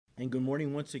And good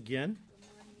morning once again.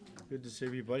 Good to see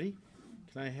everybody.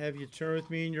 Can I have you turn with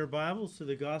me in your Bibles to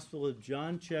the Gospel of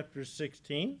John, chapter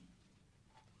 16.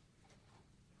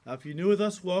 Now, if you're new with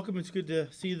us, welcome. It's good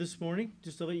to see you this morning.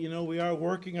 Just to let you know, we are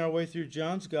working our way through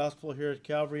John's Gospel here at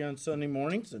Calvary on Sunday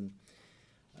mornings. And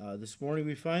this morning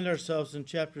we find ourselves in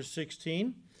chapter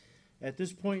 16. At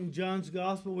this point in John's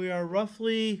Gospel, we are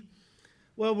roughly,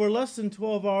 we're less than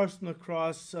 12 hours from the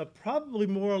cross, probably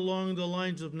more along the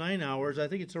lines of 9 hours. I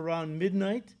think it's around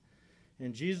midnight.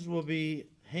 And Jesus will be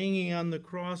hanging on the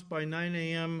cross by 9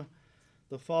 a.m.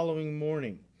 the following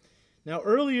morning. Now,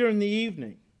 earlier in the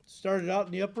evening, started out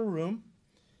in the upper room,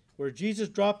 where Jesus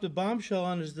dropped a bombshell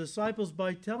on his disciples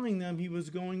by telling them he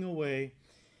was going away,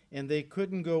 and they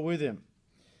couldn't go with him.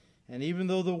 And even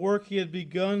though the work he had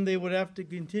begun, they would have to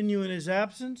continue in his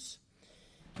absence,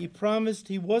 he promised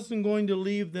he wasn't going to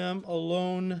leave them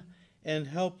alone and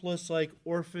helpless like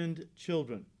orphaned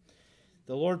children.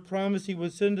 The Lord promised he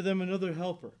would send to them another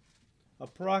helper, a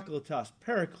parakletos,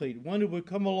 paraclete, one who would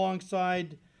come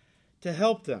alongside to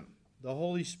help them, the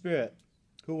Holy Spirit,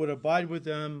 who would abide with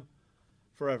them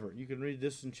forever. You can read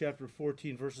this in chapter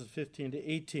 14, verses 15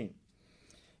 to 18.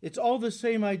 It's all the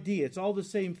same idea. It's all the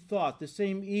same thought. The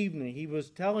same evening, he was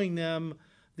telling them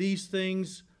these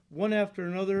things one after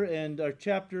another, and our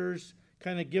chapters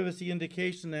kind of give us the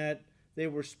indication that they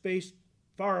were spaced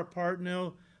far apart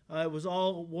now. It was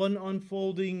all one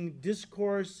unfolding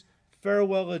discourse,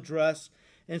 farewell address.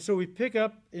 And so we pick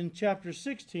up in chapter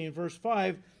 16, verse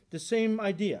 5, the same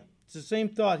idea. It's the same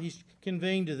thought he's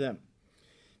conveying to them.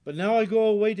 But now I go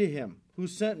away to him who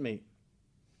sent me.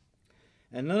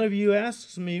 And none of you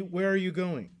asks me, where are you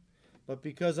going? But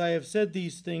because I have said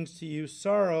these things to you,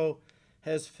 sorrow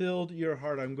has filled your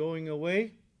heart. I'm going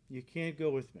away. You can't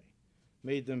go with me.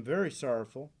 Made them very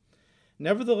sorrowful.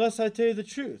 Nevertheless, I tell you the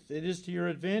truth. It is to your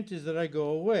advantage that I go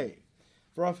away.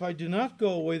 For if I do not go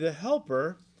away, the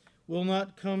Helper will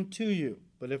not come to you.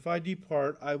 But if I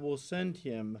depart, I will send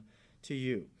him to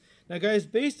you. Now, guys,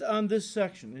 based on this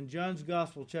section in John's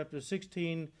Gospel, chapter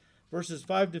 16, verses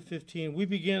 5 to 15, we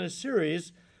began a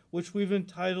series which we've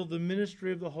entitled The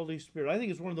Ministry of the Holy Spirit. I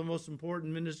think it's one of the most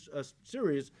important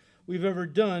series we've ever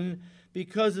done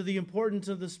because of the importance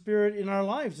of the Spirit in our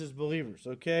lives as believers,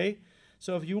 okay?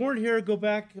 So if you weren't here, go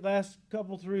back the last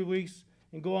couple, 3 weeks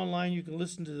and go online. You can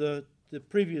listen to the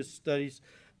previous studies.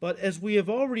 But as we have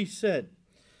already said,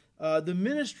 the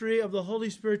ministry of the Holy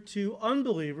Spirit to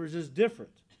unbelievers is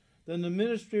different than the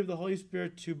ministry of the Holy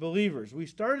Spirit to believers. We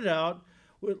started out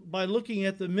by looking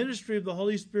at the ministry of the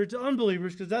Holy Spirit to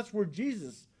unbelievers because that's where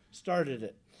Jesus started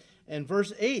it. And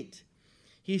verse 8,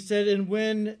 he said, and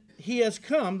when he has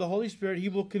come, the Holy Spirit, he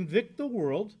will convict the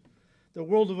world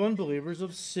of unbelievers,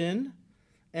 of sin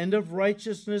and of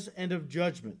righteousness and of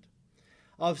judgment.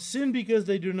 Of sin because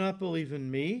they do not believe in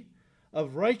me,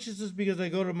 of righteousness because I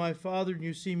go to my Father and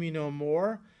you see me no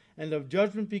more, and of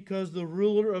judgment because the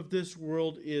ruler of this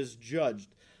world is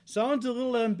judged. Sounds a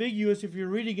little ambiguous if you're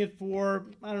reading it for,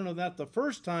 not the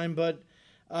first time, but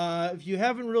if you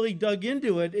haven't really dug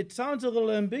into it, it sounds a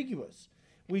little ambiguous.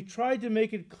 We tried to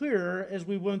make it clearer as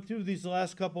we went through these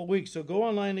last couple of weeks. So go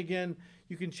online again,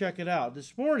 you can check it out.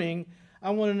 This morning, I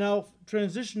want to now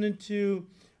transition into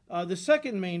the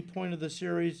second main point of the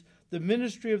series, the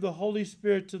ministry of the Holy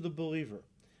Spirit to the believer.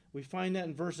 We find that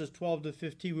in verses 12 to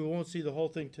 15. We won't see the whole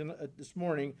thing this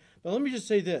morning, but let me just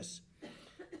say this.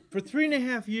 For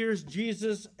 3.5 years,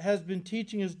 Jesus has been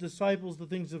teaching his disciples the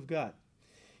things of God.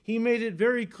 He made it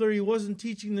very clear he wasn't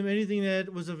teaching them anything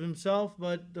that was of himself,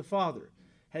 but the Father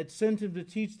had sent him to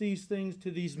teach these things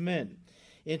to these men.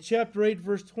 In chapter 8,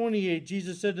 verse 28,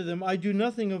 Jesus said to them, I do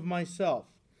nothing of myself,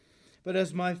 but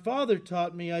as my Father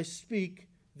taught me, I speak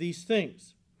these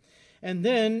things. And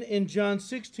then in John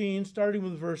 16, starting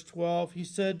with verse 12, he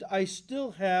said, I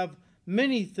still have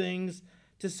many things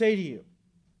to say to you.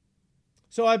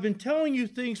 So I've been telling you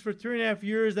things for 3.5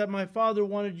 years that my Father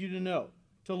wanted you to know,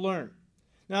 to learn.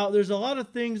 Now, there's a lot of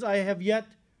things I have yet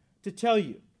to tell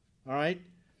you, all right?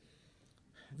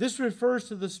 This refers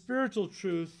to the spiritual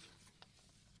truth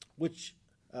which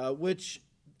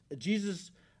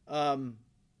Jesus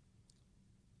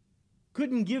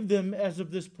couldn't give them as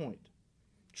of this point.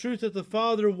 Truth that the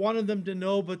Father wanted them to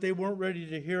know, but they weren't ready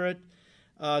to hear it.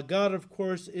 God, of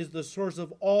course, is the source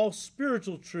of all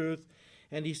spiritual truth.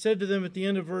 And he said to them at the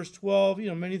end of verse 12,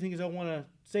 many things I want to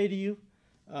say to you,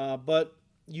 but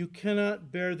you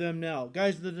cannot bear them now.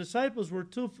 Guys, the disciples were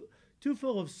too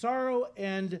full of sorrow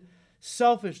and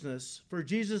selfishness for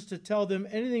Jesus to tell them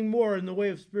anything more in the way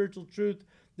of spiritual truth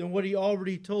than what he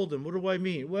already told them. What do I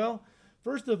mean? Well,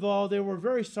 first of all, they were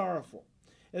very sorrowful.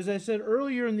 As I said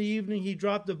earlier in the evening, he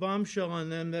dropped a bombshell on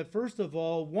them that, first of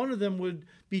all, one of them would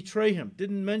betray him.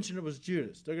 Didn't mention it was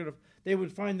Judas. They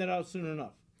would find that out soon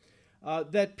enough.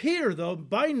 That Peter, though,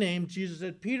 by name, Jesus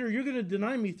said, Peter, you're going to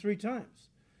deny me 3 times.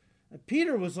 And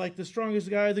Peter was like the strongest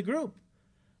guy of the group.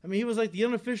 I mean, he was like the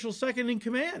unofficial second in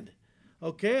command.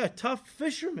 Okay, a tough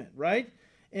fisherman, right?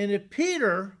 And if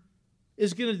Peter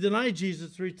is going to deny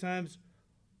Jesus 3 times,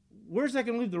 where's that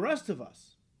going to leave the rest of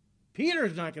us?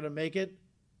 Peter's not going to make it,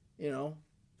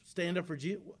 stand up for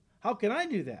Jesus. How can I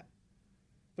do that?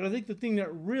 But I think the thing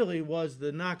that really was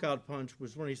the knockout punch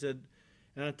was when he said,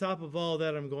 and on top of all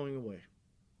that, I'm going away.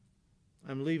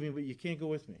 I'm leaving, but you can't go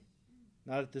with me.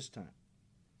 Not at this time.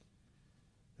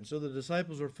 And so the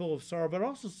disciples were full of sorrow, but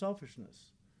also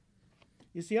selfishness.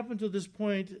 You see, up until this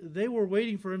point, they were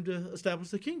waiting for him to establish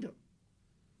the kingdom.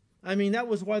 I mean, that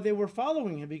was why they were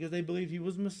following him, because they believed he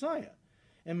was Messiah.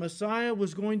 And Messiah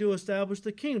was going to establish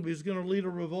the kingdom. He was going to lead a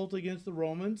revolt against the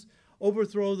Romans,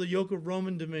 overthrow the yoke of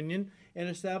Roman dominion, and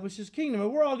establish his kingdom.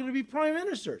 And we're all going to be prime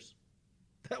ministers.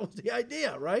 That was the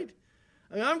idea, right?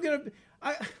 I mean,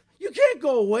 you can't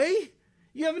go away.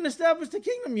 You haven't established the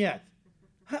kingdom yet.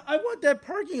 I want that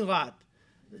parking lot,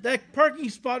 that parking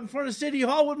spot in front of City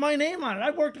Hall with my name on it.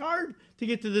 I worked hard to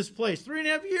get to this place,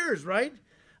 3.5 years, right?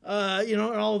 And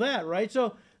all that, right?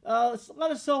 So a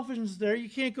lot of selfishness there. You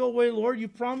can't go away, Lord. You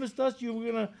promised us you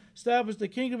were going to establish the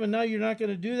kingdom, and now you're not going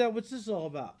to do that. What's this all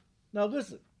about? Now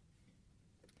listen.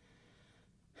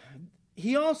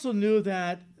 He also knew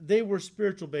that they were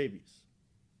spiritual babies.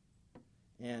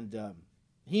 And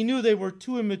he knew they were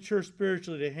too immature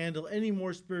spiritually to handle any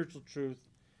more spiritual truth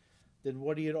than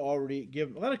what he had already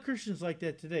given. A lot of Christians like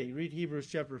that today. You read Hebrews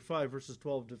chapter 5, verses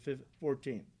 12 to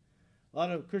 14. A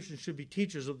lot of Christians should be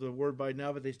teachers of the word by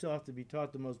now, but they still have to be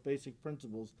taught the most basic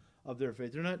principles of their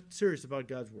faith. They're not serious about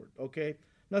God's word, okay? I'm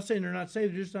not saying they're not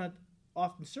saved, they're just not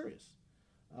often serious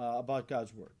about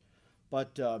God's word.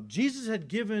 But Jesus had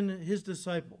given his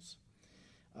disciples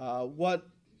what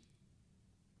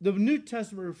the New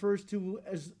Testament refers to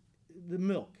as the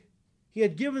milk. He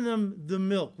had given them the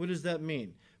milk. What does that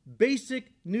mean?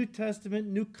 Basic New Testament,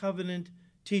 New Covenant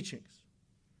teachings.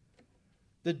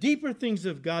 The deeper things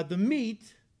of God, the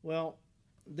meat, well,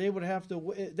 that would have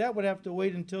to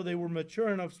wait until they were mature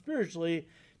enough spiritually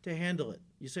to handle it.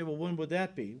 You say, well, when would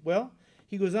that be? Well,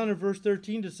 he goes on in verse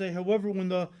 13 to say, however,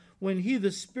 when he,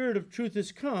 the Spirit of truth,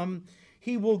 is come,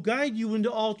 he will guide you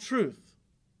into all truth.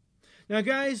 Now,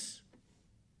 guys,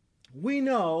 we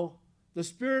know the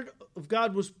Spirit of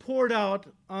God was poured out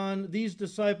on these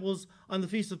disciples on the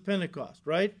Feast of Pentecost,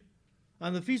 right?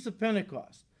 On the Feast of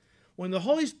Pentecost. When the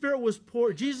Holy Spirit was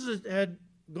poured, Jesus had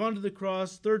gone to the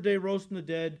cross, 3rd day rose from the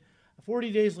dead.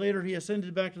 40 days later, he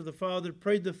ascended back to the Father,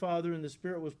 prayed the Father, and the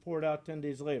Spirit was poured out 10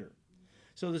 days later.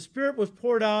 So the Spirit was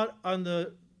poured out on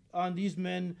these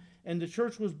men, and the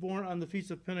church was born on the Feast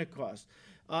of Pentecost.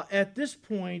 At this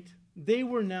point, they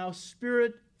were now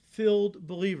Spirit-filled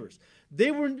believers. They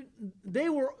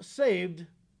were saved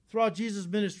throughout Jesus'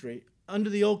 ministry under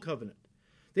the Old Covenant.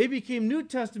 They became New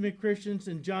Testament Christians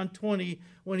in John 20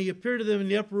 when he appeared to them in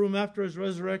the upper room after his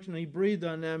resurrection, and he breathed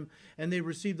on them, and they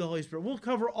received the Holy Spirit. We'll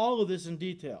cover all of this in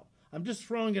detail. I'm just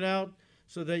throwing it out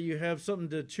so that you have something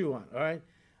to chew on, all right?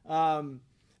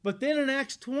 But then in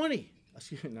Acts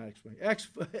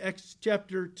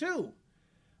chapter 2,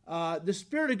 the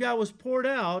Spirit of God was poured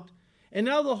out, and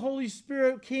now the Holy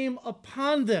Spirit came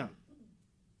upon them.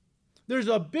 There's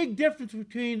a big difference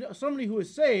between somebody who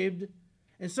is saved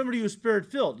and somebody who is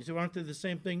Spirit-filled. You say, well, aren't they the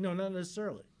same thing? No, not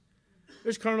necessarily.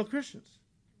 There's carnal Christians.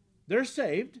 They're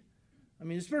saved. I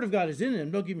mean, the Spirit of God is in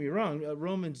them. Don't get me wrong.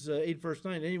 Romans 8, verse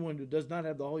 9, anyone who does not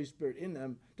have the Holy Spirit in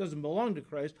them doesn't belong to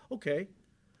Christ. Okay.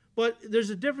 But there's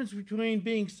a difference between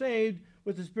being saved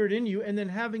with the Spirit in you and then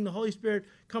having the Holy Spirit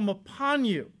come upon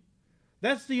you.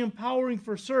 That's the empowering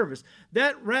for service.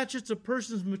 That ratchets a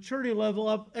person's maturity level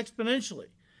up exponentially.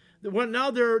 Now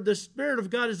the Spirit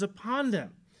of God is upon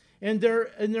them. And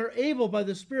they're able, by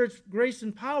the Spirit's grace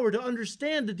and power, to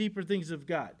understand the deeper things of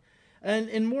God.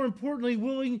 And more importantly,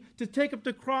 willing to take up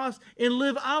the cross and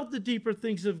live out the deeper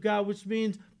things of God, which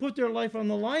means put their life on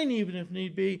the line, even if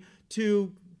need be,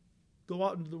 to go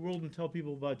out into the world and tell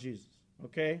people about Jesus.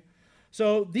 Okay?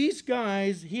 So these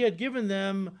guys, he had given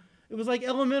them, it was like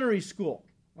elementary school.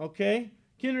 Okay?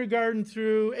 Kindergarten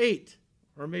through 8,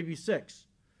 or maybe 6.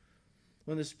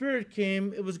 When the Spirit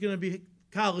came, it was going to be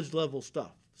college level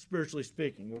stuff, spiritually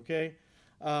speaking, okay?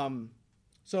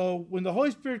 So when the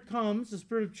Holy Spirit comes, the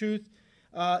Spirit of truth,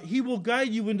 he will guide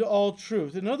you into all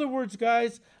truth. In other words,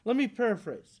 guys, let me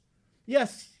paraphrase.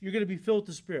 Yes, you're going to be filled with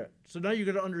the Spirit. So now you're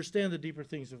going to understand the deeper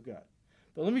things of God.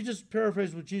 But let me just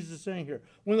paraphrase what Jesus is saying here.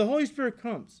 When the Holy Spirit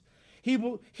comes, He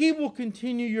will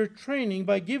continue your training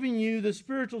by giving you the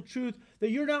spiritual truth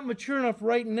that you're not mature enough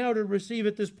right now to receive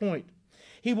at this point.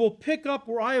 He will pick up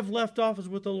where I have left off, is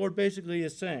what the Lord basically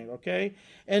is saying, okay?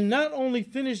 And not only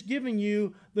finish giving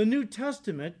you the New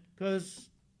Testament, because,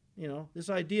 this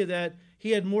idea that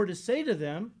He had more to say to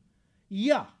them,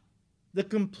 the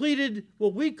completed,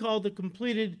 what we call the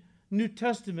completed New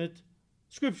Testament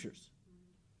scriptures.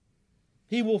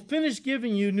 He will finish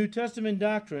giving you New Testament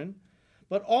doctrine,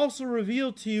 but also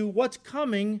reveal to you what's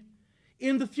coming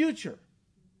in the future.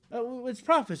 It's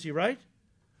prophecy, right?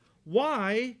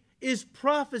 Why is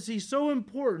prophecy so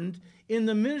important in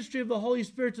the ministry of the Holy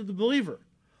Spirit to the believer?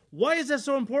 Why is that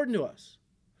so important to us?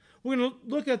 We're going to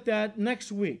look at that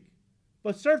next week.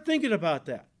 But start thinking about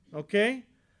that, okay?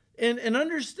 And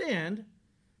understand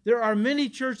there are many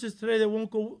churches today that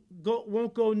won't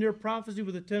go near prophecy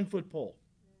with a 10-foot pole.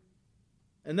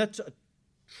 And that's a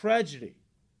tragedy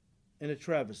and a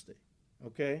travesty,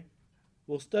 okay?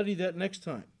 We'll study that next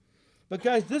time. But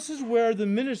guys, this is where the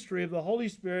ministry of the Holy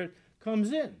Spirit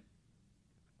comes in.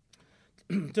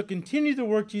 To continue the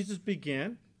work Jesus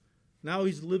began, now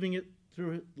He's living it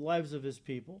through the lives of His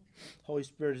people. Holy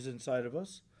Spirit is inside of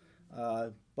us.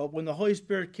 But when the Holy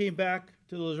Spirit came back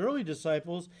to those early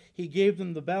disciples, He gave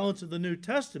them the balance of the New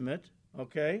Testament,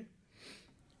 okay?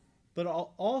 But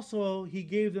also He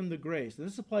gave them the grace. And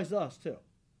this applies to us too.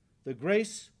 The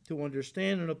grace to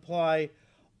understand and apply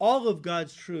all of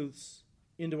God's truths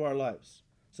into our lives.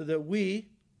 So that we,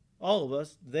 all of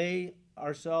us, they,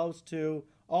 ourselves too,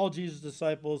 all Jesus'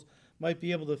 disciples, might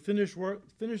be able to finish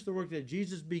the work that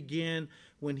Jesus began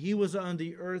when He was on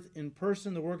the earth in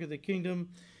person, the work of the kingdom,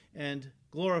 and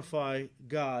glorify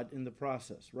God in the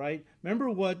process, right? Remember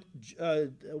what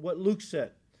Luke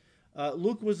said.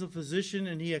 Luke was a physician,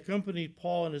 and he accompanied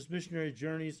Paul on his missionary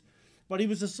journeys, but he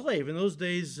was a slave. In those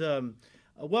days,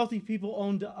 wealthy people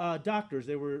owned doctors.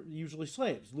 They were usually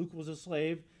slaves. Luke was a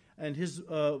slave, and his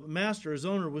master, his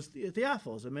owner, was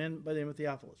Theophilus, a man by the name of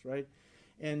Theophilus, right?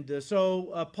 And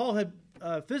so Paul had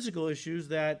physical issues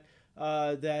that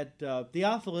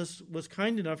Theophilus was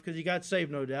kind enough, because he got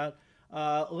saved, no doubt,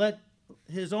 let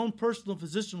his own personal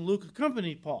physician, Luke,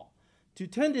 accompany Paul to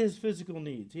tend to his physical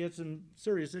needs. He had some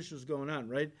serious issues going on,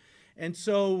 right? And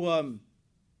so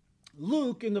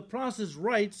Luke, in the process,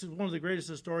 writes, one of the greatest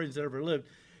historians that ever lived,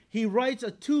 he writes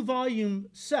a 2-volume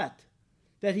set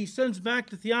that he sends back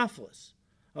to Theophilus.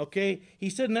 Okay? He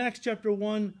said in Acts chapter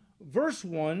 1, verse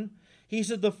 1, he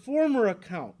said, the former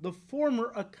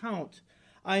account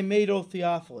I made, O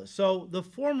Theophilus. So the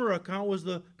former account was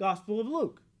the Gospel of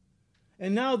Luke.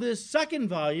 And now this second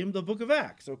volume, the book of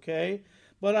Acts, okay?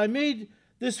 But I made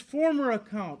this former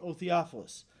account, O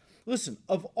Theophilus. Listen,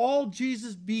 of all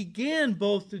Jesus began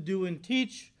both to do and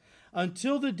teach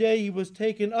until the day He was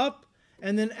taken up,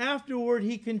 and then afterward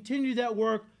He continued that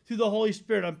work through the Holy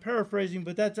Spirit. I'm paraphrasing,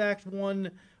 but that's Acts 1,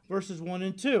 verses 1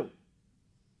 and 2.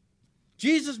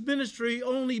 Jesus' ministry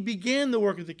only began the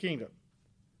work of the kingdom.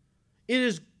 It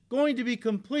is going to be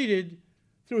completed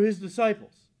through His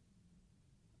disciples.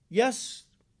 Yes,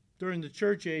 during the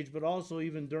church age, but also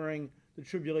even during the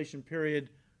tribulation period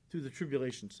through the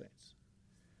tribulation saints.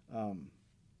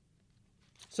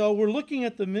 So we're looking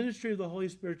at the ministry of the Holy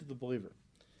Spirit to the believer.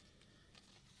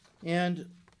 And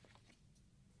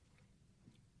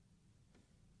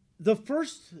the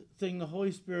first thing the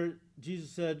Holy Spirit, Jesus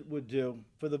said, would do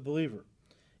for the believer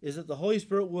is that the Holy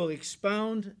Spirit will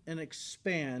expound and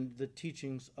expand the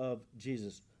teachings of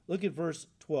Jesus. Look at verse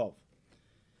 12.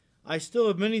 I still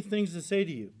have many things to say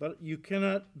to you, but you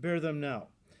cannot bear them now.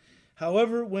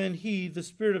 However, when He, the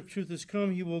Spirit of truth, is come,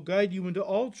 He will guide you into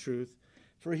all truth,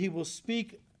 for He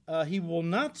will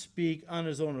not speak on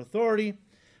His own authority,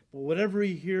 but whatever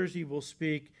He hears, He will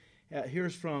speak.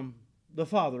 Hears from the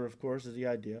Father, of course, is the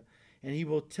idea, and He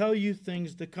will tell you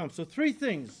things to come. So 3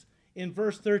 things in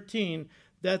verse 13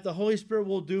 that the Holy Spirit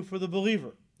will do for the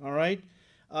believer, all right?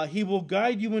 He will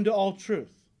guide you into all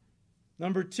truth.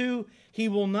 Number 2, He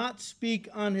will not speak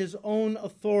on His own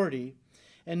authority.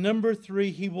 And number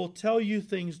 3, He will tell you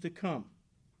things to come.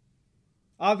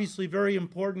 Obviously, very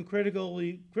important,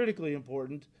 critically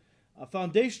important,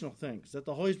 foundational things that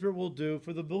the Holy Spirit will do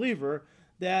for the believer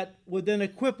that would then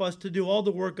equip us to do all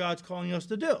the work God's calling us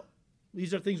to do.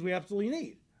 These are things we absolutely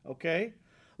need, okay?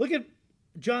 Look at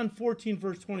John 14,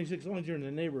 verse 26. As long as you're in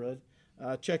the neighborhood,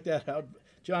 check that out.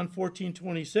 John 14,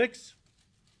 26.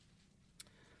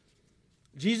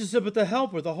 Jesus said, but the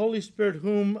Helper, the Holy Spirit,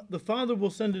 whom the Father will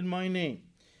send in my name,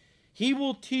 He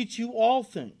will teach you all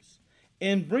things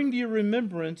and bring to your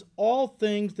remembrance all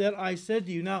things that I said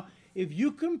to you. Now, if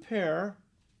you compare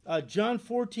John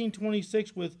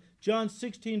 14:26 with John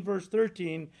 16 verse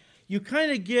 13, you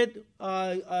kind of get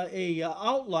a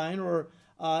outline or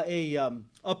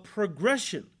a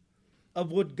progression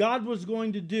of what God was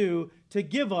going to do to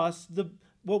give us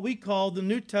what we call the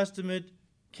New Testament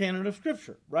canon of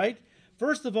Scripture, right?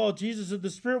 First of all, Jesus said the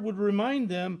Spirit would remind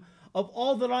them of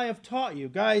all that I have taught you.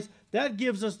 Guys, that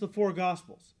gives us the four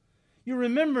Gospels. You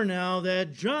remember now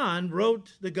that John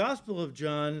wrote the Gospel of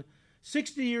John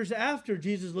 60 years after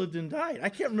Jesus lived and died. I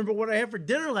can't remember what I had for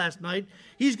dinner last night.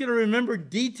 He's going to remember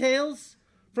details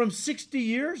from 60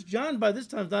 years? John, by this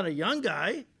time, is not a young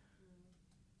guy.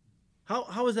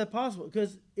 How is that possible?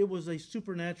 Because it was a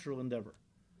supernatural endeavor.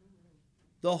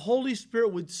 The Holy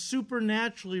Spirit would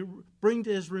supernaturally bring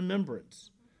to his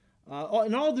remembrance,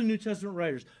 and all the New Testament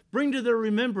writers, bring to their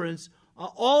remembrance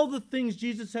all the things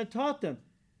Jesus had taught them.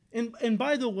 And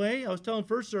by the way, I was telling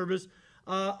first service,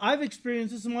 I've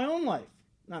experienced this in my own life.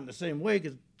 Not in the same way,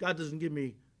 because God doesn't give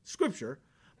me Scripture,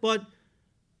 but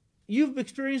you've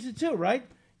experienced it too, right?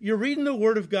 You're reading the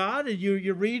Word of God, and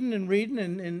you're reading,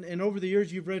 and over the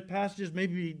years you've read passages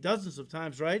maybe dozens of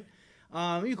times, right?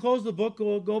 You close the book,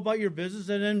 go about your business,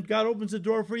 and then God opens the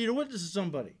door for you to witness to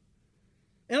somebody.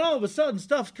 And all of a sudden,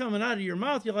 stuff's coming out of your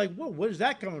mouth. You're like, whoa, where is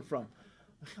that coming from?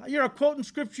 You're quoting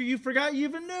Scripture you forgot you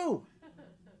even knew.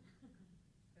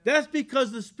 That's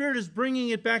because the Spirit is bringing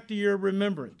it back to your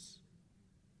remembrance.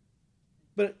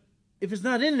 But if it's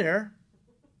not in there,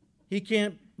 he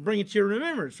can't bring it to your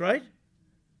remembrance, right?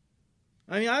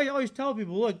 I mean, I always tell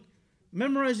people, look,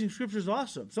 memorizing Scripture is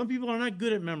awesome. Some people are not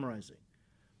good at memorizing.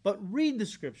 But read the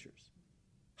Scriptures.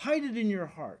 Hide it in your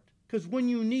heart. Because when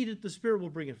you need it, the Spirit will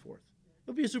bring it forth.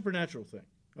 It'll be a supernatural thing,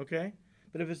 okay?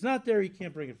 But if it's not there, you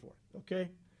can't bring it forth, okay?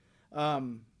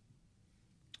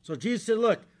 So Jesus said,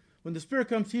 look, when the Spirit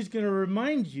comes, he's going to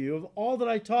remind you of all that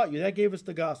I taught you. That gave us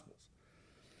the Gospels.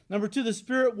 Number two, the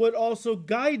Spirit would also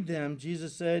guide them,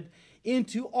 Jesus said,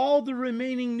 into all the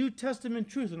remaining New Testament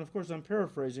truth. And of course, I'm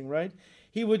paraphrasing, right?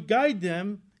 He would guide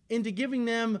them into giving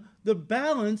them the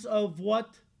balance of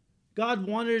what God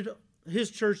wanted his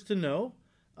church to know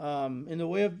in the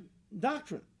way of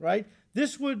doctrine, right?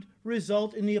 This would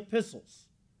result in the epistles.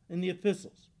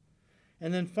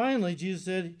 And then finally, Jesus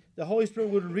said the Holy Spirit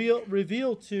would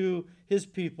reveal to his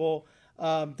people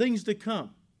things to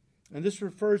come. And this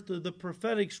refers to the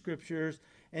prophetic scriptures,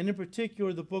 and in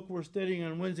particular, the book we're studying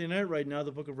on Wednesday night right now,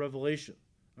 the book of Revelation.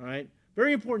 All right?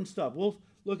 Very important stuff. We'll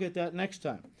look at that next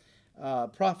time.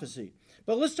 Prophecy.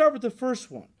 But let's start with the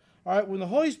first one. All right? When the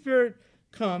Holy Spirit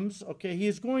comes, okay, he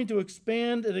is going to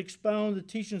expand and expound the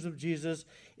teachings of Jesus,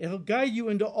 and he'll guide you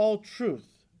into all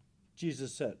truth,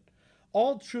 Jesus said.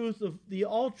 All truth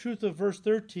of verse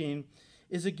 13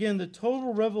 is again the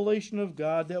total revelation of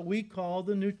God that we call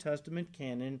the New Testament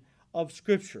canon of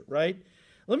Scripture, right?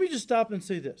 Let me just stop and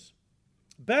say this.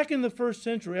 Back in the first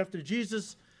century, after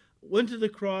Jesus went to the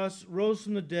cross, rose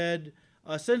from the dead,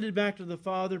 ascended back to the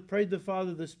Father, prayed the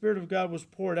Father, the Spirit of God was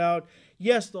poured out.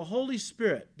 Yes, the Holy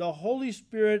Spirit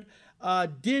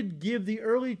did give the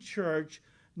early church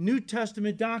New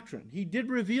Testament doctrine. He did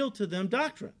reveal to them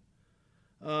doctrine.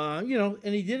 And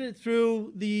he did it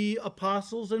through the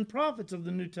apostles and prophets of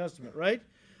the New Testament, right?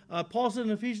 Paul said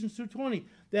in Ephesians 2:20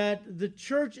 that the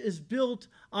church is built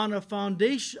on the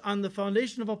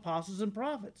foundation of apostles and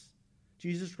prophets.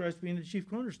 Jesus Christ being the chief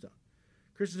cornerstone.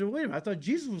 Christians said, wait a minute, I thought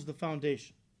Jesus was the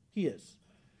foundation. He is.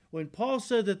 When Paul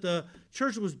said that the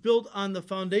church was built on the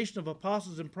foundation of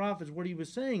apostles and prophets, what he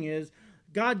was saying is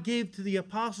God gave to the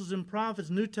apostles and prophets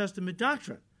New Testament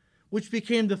doctrine, which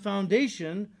became the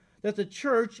foundation that the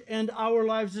church and our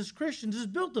lives as Christians is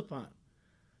built upon.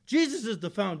 Jesus is the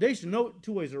foundation, no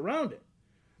two ways around it.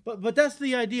 But that's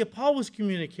the idea Paul was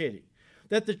communicating,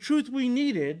 that the truth we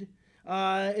needed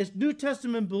as New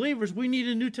Testament believers, we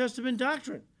needed New Testament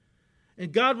doctrine.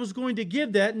 And God was going to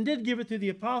give that, and did give it to the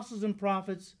apostles and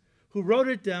prophets who wrote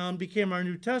it down, became our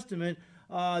New Testament,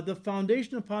 the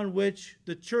foundation upon which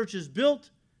the church is built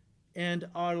and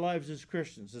our lives as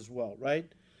Christians as well,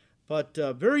 right? But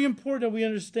very important that we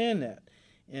understand that.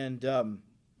 And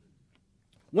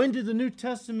when did the New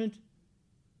Testament,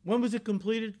 when was it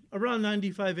completed? Around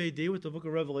 95 AD with the book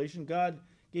of Revelation. God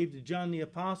gave to John the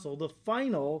Apostle the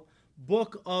final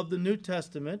book of the New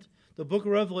Testament, the book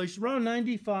of Revelation, around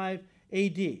 95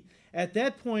 AD. At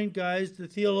that point, guys, the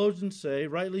theologians say,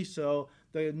 rightly so,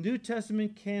 the New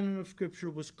Testament canon of Scripture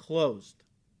was closed.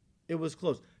 It was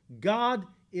closed. God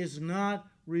is not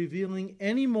revealing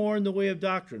any more in the way of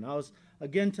doctrine. I was,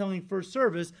 again, telling first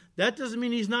service, that doesn't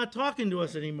mean he's not talking to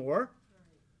us anymore,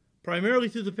 primarily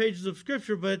through the pages of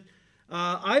Scripture, but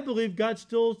I believe God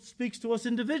still speaks to us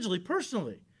individually,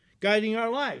 personally, guiding our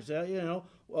lives.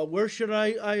 Where should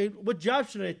what job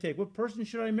should I take? What person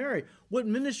should I marry? What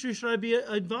ministry should I be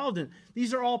involved in?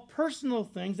 These are all personal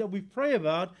things that we pray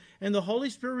about and the Holy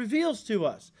Spirit reveals to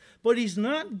us. But he's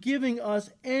not giving us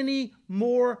any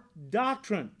more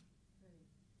doctrine.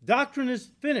 Doctrine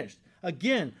is finished.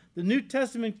 Again, the New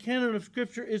Testament canon of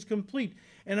Scripture is complete.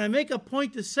 And I make a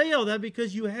point to say all that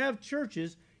because you have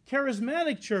churches,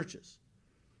 charismatic churches,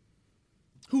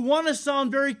 who want to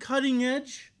sound very cutting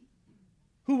edge,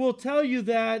 who will tell you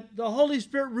that the Holy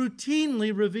Spirit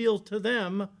routinely reveals to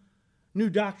them new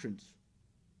doctrines.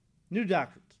 New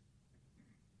doctrines.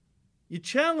 You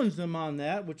challenge them on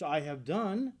that, which I have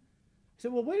done. I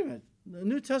said, well, wait a minute. The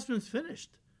New Testament's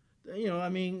finished.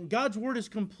 God's Word is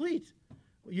complete.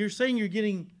 You're saying you're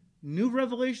getting new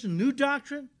revelation, new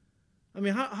doctrine?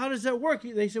 How does that work?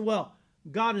 They say, well,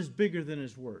 God is bigger than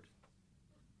His Word.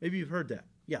 Maybe you've heard that.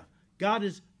 Yeah, God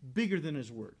is bigger than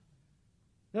His Word.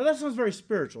 Now, that sounds very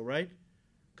spiritual, right?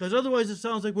 Because otherwise it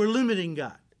sounds like we're limiting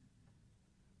God.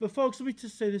 But folks, let me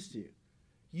just say this to you.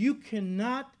 You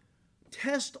cannot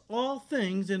test all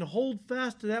things and hold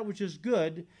fast to that which is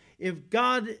good if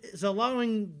God is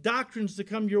allowing doctrines to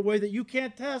come your way that you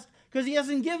can't test because He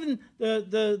hasn't given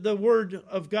the Word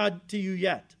of God to you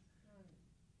yet.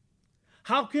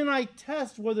 How can I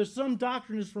test whether some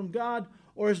doctrine is from God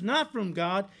or is not from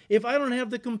God if I don't have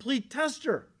the complete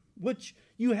tester, which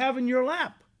you have in your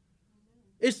lap?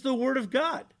 It's the Word of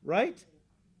God, right?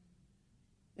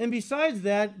 And besides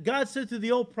that, God said to the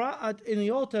in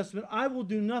the Old Testament, I will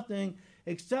do nothing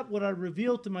except what I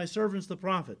revealed to my servants, the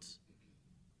prophets.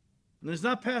 And it's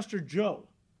not Pastor Joe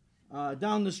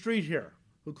down the street here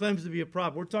who claims to be a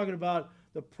prophet. We're talking about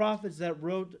the prophets that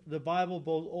wrote the Bible,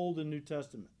 both Old and New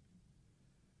Testament.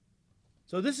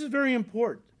 So this is very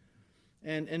important.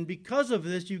 And because of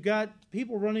this, you've got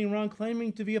people running around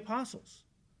claiming to be apostles.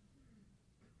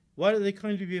 Why do they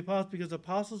claim to be apostles? Because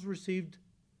apostles received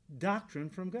doctrine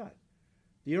from God.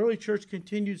 The early church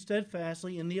continued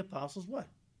steadfastly in the apostles' what?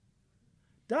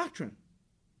 Doctrine.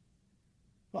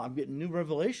 Well, I'm getting new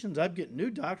revelations. I'm getting new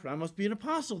doctrine. I must be an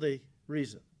apostle, they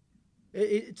reason.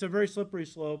 It's a very slippery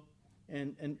slope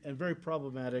and very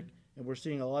problematic, and we're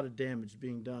seeing a lot of damage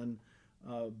being done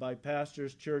by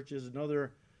pastors, churches, and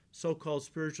other so-called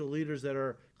spiritual leaders that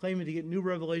are claiming to get new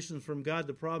revelations from God.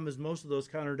 The problem is most of those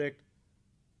contradict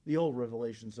the old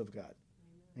revelations of God.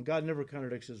 And God never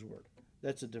contradicts His Word.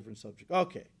 That's a different subject.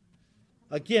 Okay.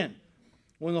 Again,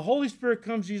 when the Holy Spirit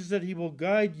comes, Jesus said He will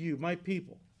guide you, my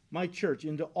people, my church,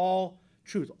 into all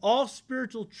truth. All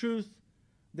spiritual truth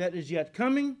that is yet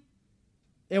coming.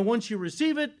 And once you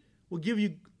receive it, will give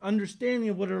you understanding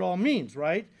of what it all means,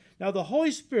 right? Now, the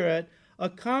Holy Spirit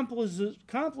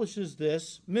accomplishes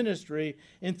this ministry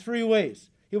in three ways.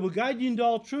 He will guide you into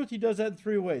all truth. He does that in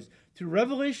three ways. Through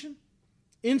revelation,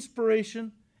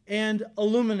 inspiration, and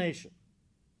illumination.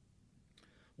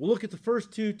 We'll look at the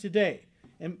first two today.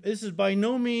 And this is by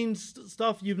no means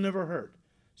stuff you've never heard.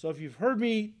 So if you've heard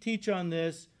me teach on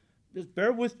this, just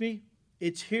bear with me.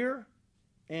 It's here.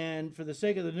 And for the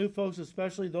sake of the new folks,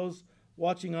 especially those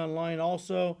watching online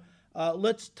also,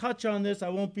 let's touch on this. I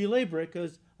won't belabor it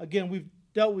because, again, we've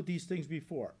dealt with these things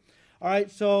before. All right,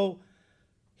 so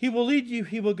He will lead you,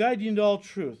 He will guide you into all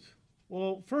truth.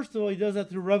 Well, first of all, He does that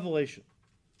through revelation.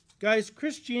 Guys,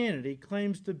 Christianity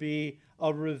claims to be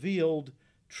a revealed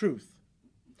truth.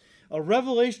 A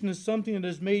revelation is something that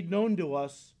is made known to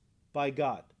us by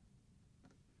God.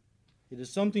 It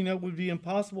is something that would be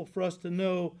impossible for us to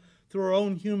know through our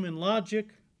own human logic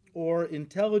or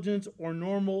intelligence or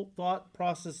normal thought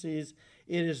processes.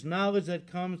 It is knowledge that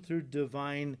comes through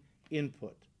divine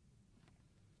input.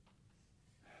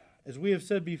 As we have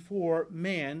said before,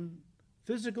 man,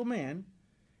 physical man,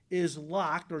 is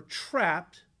locked or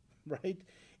trapped, right,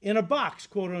 in a box,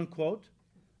 quote unquote,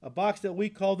 a box that we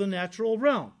call the natural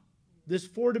realm, this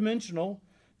four-dimensional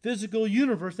physical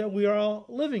universe that we are all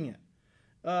living in.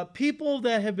 People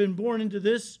that have been born into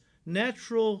this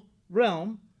natural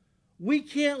realm, we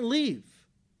can't leave.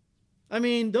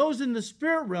 Those in the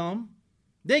spirit realm,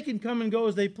 they can come and go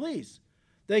as they please.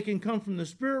 They can come from the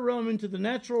spirit realm into the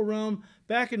natural realm,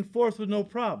 back and forth with no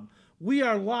problem. We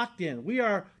are locked in. We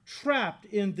are trapped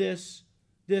in this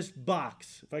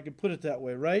box, if I could put it that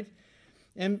way, right?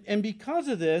 And because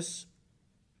of this,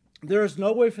 there is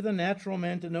no way for the natural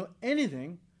man to know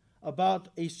anything about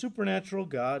a supernatural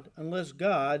God unless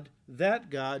God, that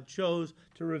God, chose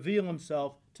to reveal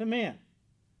Himself to man.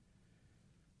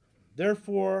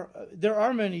 Therefore, there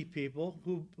are many people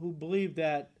who believe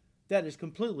that is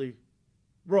completely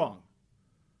wrong.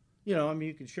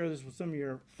 You can share this with some of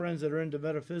your friends that are into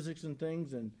metaphysics and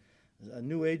things and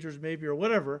New Agers maybe or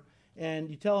whatever, and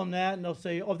you tell them that and they'll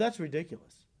say, oh, that's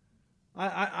ridiculous.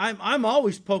 I'm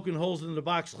always poking holes in the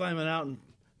box, climbing out and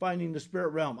finding the spirit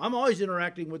realm. I'm always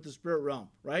interacting with the spirit realm,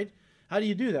 right? How do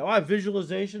you do that? Well, I have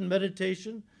visualization,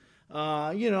 meditation.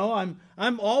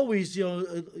 I'm always,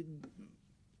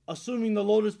 assuming the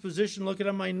lotus position, looking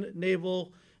at my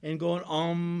navel and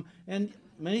going, and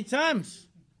many times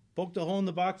poked a hole in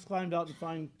the box, climbed out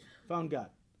and found God.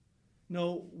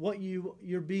 No,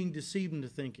 you're being deceived into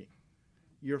thinking.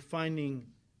 You're finding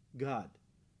God.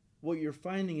 What you're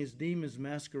finding is demons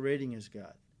masquerading as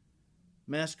God,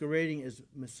 masquerading as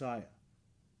Messiah.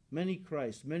 Many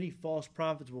Christ, many false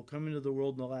prophets will come into the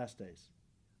world in the last days,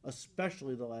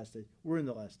 especially the last days. We're in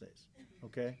the last days,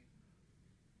 okay?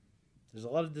 There's a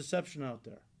lot of deception out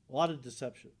there, a lot of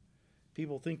deception.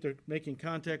 People think they're making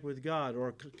contact with God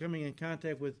or coming in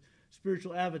contact with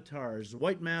spiritual avatars,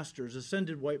 white masters,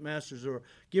 ascended white masters, or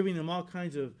giving them all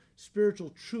kinds of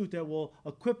spiritual truth that will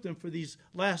equip them for these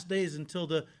last days until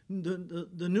the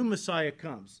new Messiah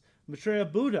comes. Maitreya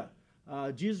Buddha,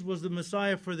 Jesus was the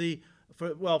Messiah for the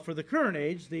current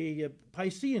age, the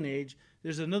Piscean age.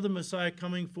 There's another Messiah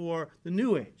coming for the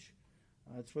New Age.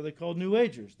 That's what they call New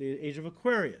Agers, the age of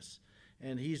Aquarius.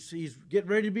 And he's getting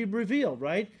ready to be revealed,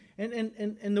 right?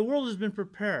 And the world has been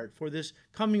prepared for this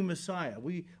coming Messiah.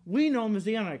 We know him as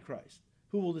the Antichrist,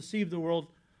 who will deceive the world.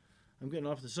 I'm getting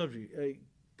off the subject.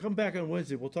 Come back on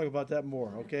Wednesday. We'll talk about that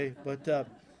more, okay? But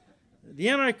the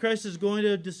Antichrist is going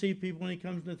to deceive people when he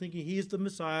comes into thinking he's the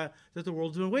Messiah that the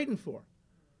world's been waiting for.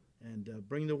 And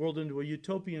bring the world into a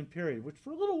utopian period, which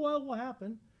for a little while will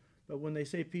happen. But when they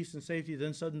say peace and safety,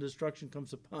 then sudden destruction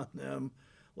comes upon them.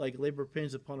 Like labor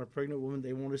pains upon a pregnant woman,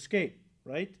 they won't escape,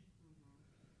 right?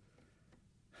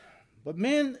 But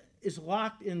man is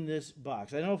locked in this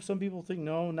box. I know some people think,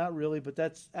 no, not really, but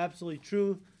that's absolutely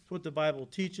true. It's what the Bible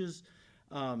teaches.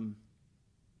 And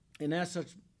as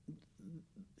such,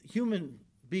 human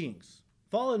beings,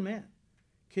 fallen man,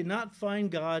 cannot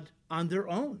find God on their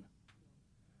own.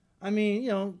 I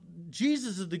mean,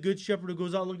 Jesus is the good shepherd who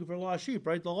goes out looking for lost sheep,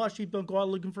 right? The lost sheep don't go out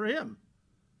looking for him.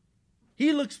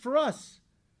 He looks for us,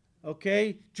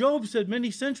 okay? Job said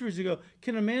many centuries ago,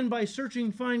 can a man by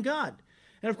searching find God?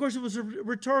 And of course, it was a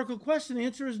rhetorical question. The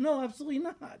answer is no, absolutely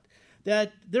not.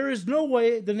 That there is no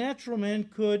way the natural man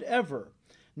could ever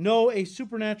know a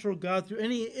supernatural God through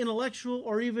any intellectual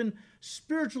or even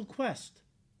spiritual quest.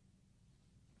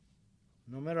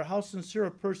 No matter how sincere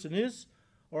a person is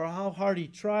or how hard he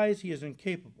tries, he is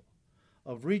incapable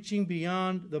of reaching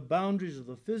beyond the boundaries of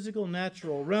the physical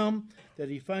natural realm that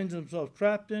he finds himself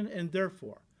trapped in, and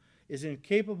therefore is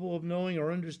incapable of knowing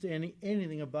or understanding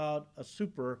anything about a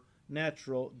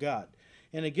supernatural God.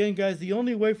 And again, guys, the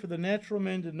only way for the natural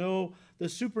man to know the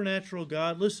supernatural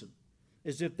God, listen,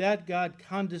 is if that God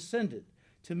condescended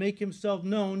to make himself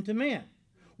known to man.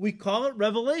 We call it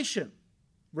revelation.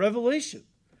 Revelation.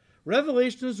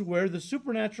 Revelation is where the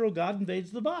supernatural God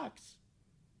invades the box.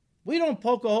 We don't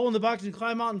poke a hole in the box and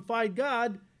climb out and find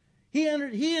God. He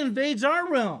invades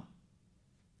our realm.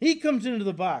 He comes into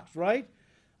the box, right,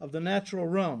 of the natural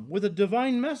realm with a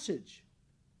divine message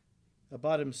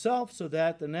about himself so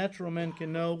that the natural man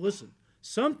can know, listen,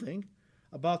 something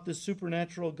about this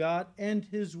supernatural God and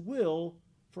his will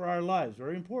for our lives.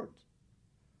 Very important.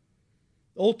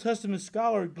 Old Testament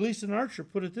scholar Gleason Archer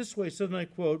put it this way, said, and I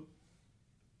quote,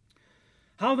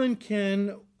 How then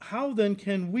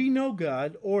can we know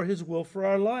God or his will for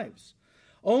our lives?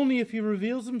 Only if he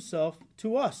reveals himself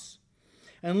to us.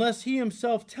 Unless he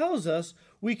himself tells us,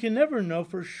 we can never know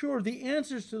for sure the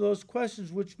answers to those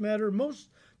questions which matter most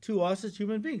to us as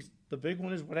human beings. The big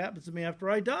one is, what happens to me after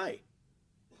I die?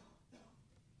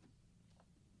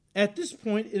 At this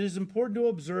point, it is important to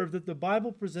observe that the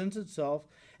Bible presents itself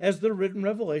as the written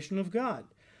revelation of God.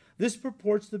 This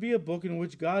purports to be a book in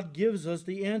which God gives us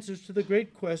the answers to the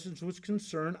great questions which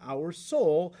concern our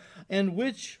soul, and in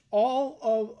which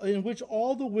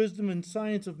all the wisdom and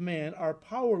science of man are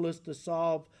powerless to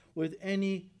solve with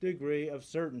any degree of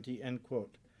certainty, end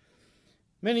quote.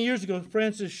 Many years ago,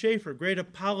 Francis Schaeffer, great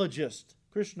apologist,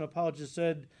 Christian apologist,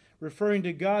 said, referring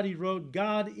to God, he wrote,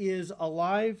 God is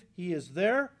alive, he is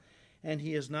there, and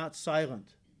he is not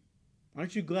silent.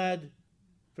 Aren't you glad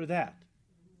for that?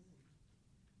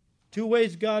 Two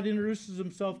ways God introduces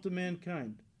himself to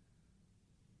mankind.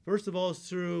 First of all is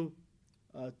through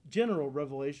general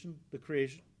revelation, the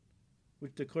creation,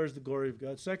 which declares the glory of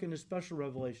God. Second is special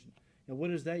revelation. And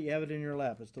what is that? You have it in your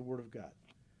lap. It's the Word of God.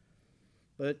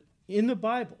 But in the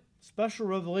Bible, special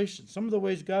revelation, some of the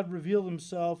ways God revealed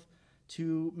himself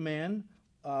to man,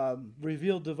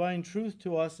 revealed divine truth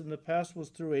to us in the past was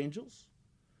through angels,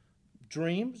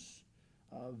 dreams,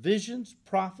 visions,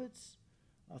 prophets,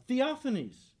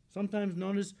 theophanies, sometimes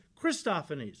known as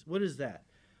Christophanies. What is that?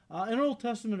 An Old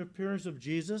Testament appearance of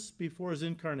Jesus before his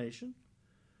incarnation.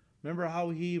 Remember how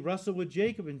he wrestled with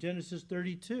Jacob in Genesis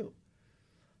 32.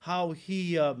 How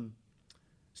he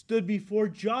stood before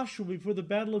Joshua before the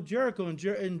Battle of Jericho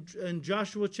in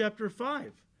Joshua chapter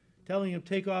 5, telling him,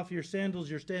 take off your sandals,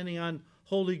 you're standing on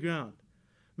holy ground.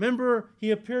 Remember,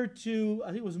 he appeared to, I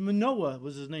think it was Manoah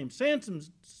was his name,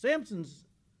 Samson's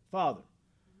father,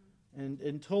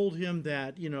 and told him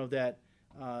that,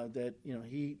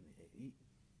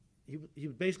 he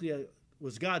basically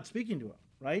was God speaking to him,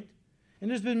 right? And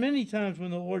there's been many times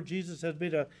when the Lord Jesus has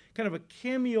made a kind of a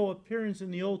cameo appearance in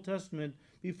the Old Testament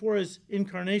before his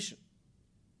incarnation.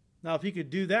 Now, if he could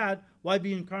do that, why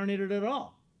be incarnated at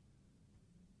all?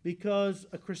 Because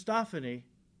a Christophany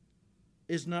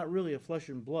is not really a flesh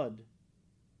and blood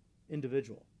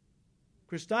individual.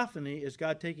 Christophany is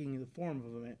God taking the form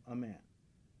of a man.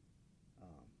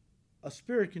 A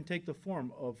spirit can take the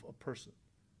form of a person,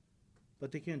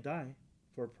 but they can't die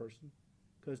for a person,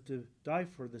 because to die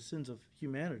for the sins of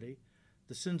humanity,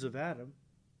 the sins of Adam,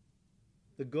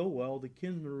 the Goel, the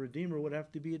kinsman redeemer, would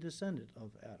have to be a descendant of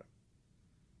Adam.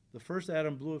 The first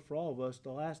Adam blew it for all of us.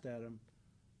 The last Adam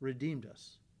redeemed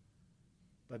us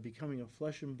by becoming a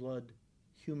flesh and blood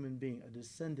human being, a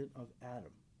descendant of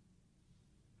Adam.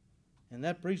 And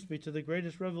that brings me to the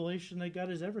greatest revelation that God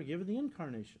has ever given, the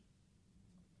incarnation.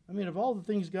 I mean, of all the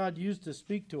things God used to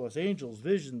speak to us, angels,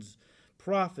 visions,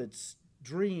 prophets,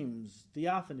 dreams,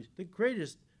 theophanies, the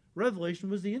greatest revelation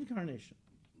was the incarnation,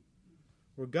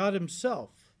 where God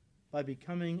himself, by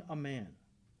becoming a man,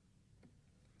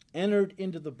 entered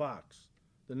into the box,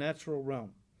 the natural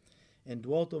realm, and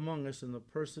dwelt among us in the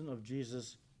person of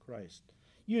Jesus Christ.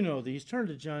 You know these. Turn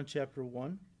to John chapter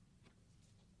 1.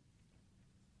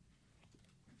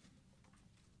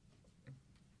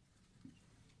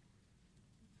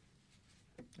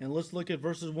 And let's look at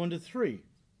verses 1 to 3.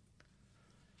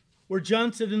 Where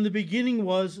John said, in the beginning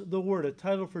was the Word, a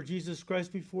title for Jesus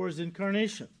Christ before his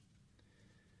incarnation.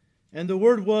 And the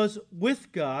Word was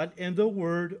with God, and the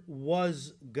Word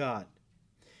was God.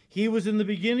 He was in the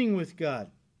beginning with God.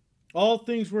 All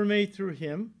things were made through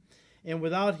him, and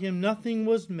without him nothing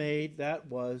was made that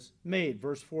was made.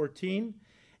 Verse 14,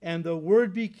 and the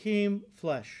Word became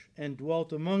flesh and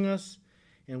dwelt among us,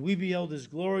 and we beheld his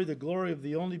glory, the glory of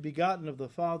the only begotten of the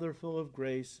Father, full of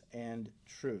grace and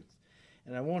truth.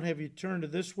 And I won't have you turn to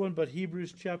this one, but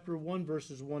Hebrews chapter 1,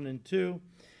 verses 1 and 2.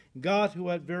 God, who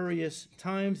at various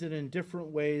times and in different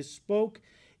ways spoke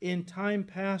in time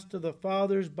past to the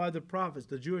fathers by the prophets,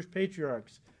 the Jewish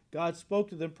patriarchs. God spoke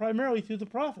to them primarily through the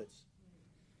prophets,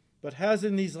 but has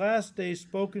in these last days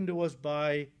spoken to us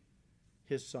by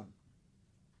his Son.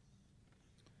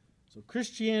 So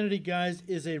Christianity, guys,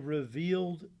 is a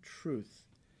revealed truth.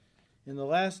 In the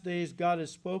last days, God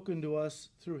has spoken to us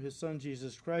through his Son,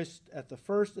 Jesus Christ, at the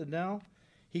first, and now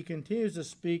he continues to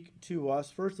speak to us,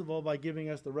 first of all, by giving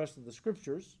us the rest of the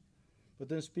Scriptures, but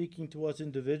then speaking to us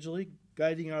individually,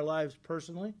 guiding our lives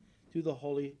personally through the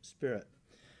Holy Spirit.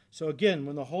 So again,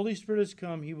 when the Holy Spirit has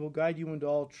come, he will guide you into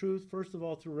all truth, first of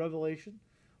all, through revelation.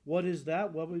 What is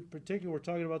that? Well, in particular, we're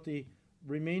talking about the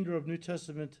remainder of New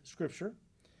Testament Scripture.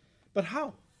 But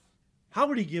how? How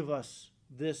would he give us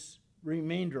this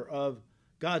remainder of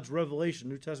God's revelation,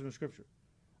 New Testament Scripture?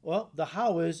 Well, the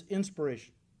how is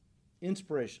inspiration.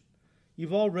 Inspiration.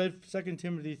 You've all read 2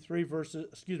 Timothy 3 verse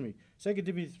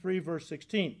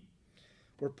 16,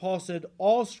 where Paul said,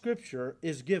 all Scripture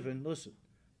is given, listen,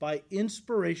 by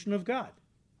inspiration of God.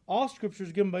 All Scripture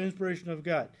is given by inspiration of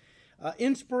God.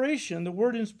 Inspiration, the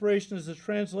word inspiration is a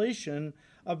translation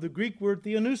of the Greek word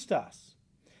theopneustos.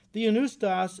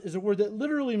 Theopneustos is a word that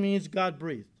literally means God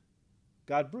breathed.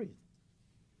 God breathed.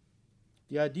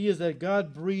 The idea is that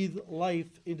God breathed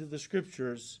life into the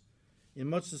Scriptures in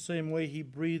much the same way he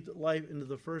breathed life into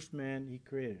the first man he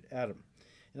created, Adam.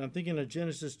 And I'm thinking of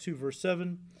Genesis 2, verse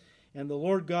 7. And the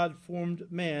Lord God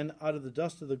formed man out of the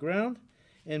dust of the ground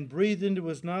and breathed into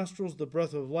his nostrils the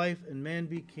breath of life, and man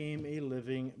became a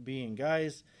living being.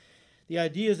 Guys, the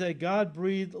idea is that God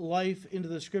breathed life into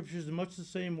the Scriptures in much the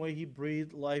same way he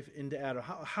breathed life into Adam.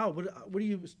 How? What are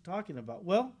you talking about?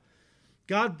 Well,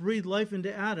 God breathed life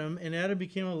into Adam, and Adam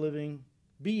became a living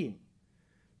being.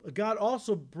 God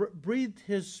also breathed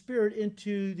his Spirit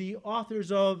into the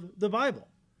authors of the Bible.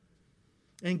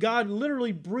 And God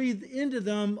literally breathed into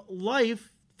them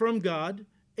life from God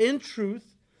in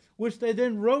truth, which they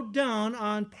then wrote down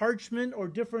on parchment or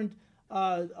different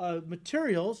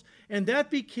materials, and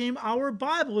that became our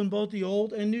Bible in both the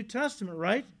Old and New Testament,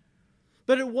 right?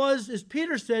 But it was, as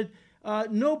Peter said,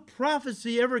 no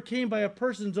prophecy ever came by a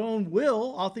person's own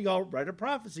will. I'll write a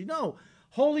prophecy. No.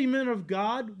 Holy men of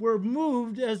God were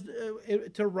moved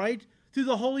to write through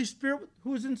the Holy Spirit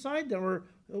who was inside them or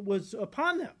was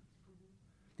upon them.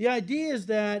 The idea is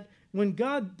that when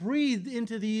God breathed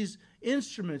into these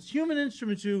instruments, human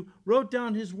instruments who wrote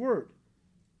down his word,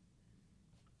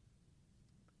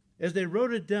 as they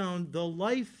wrote it down, the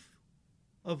life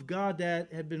of God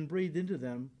that had been breathed into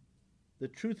them, the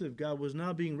truth of God, was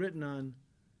now being written on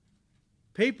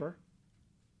paper.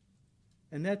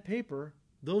 And that paper,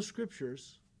 those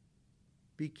scriptures,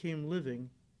 became living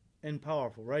and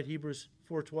powerful. Right? Hebrews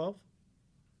 4:12?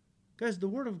 Guys, the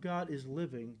Word of God is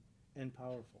living and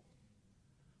powerful.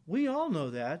 We all know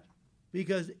that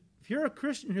because if you're a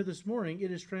Christian here this morning,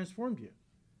 it has transformed you.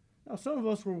 Now, some of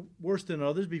us were worse than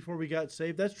others before we got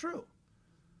saved. That's true.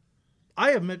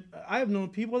 I have known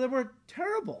people that were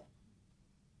terrible.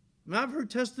 And I've heard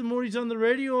testimonies on the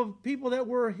radio of people that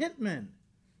were hitmen.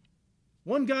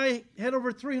 One guy had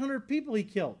over 300 people he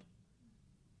killed.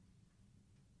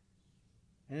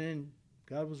 And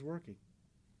God was working.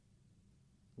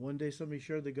 One day somebody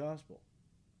shared the gospel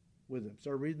with him,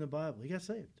 started reading the Bible. He got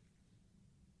saved.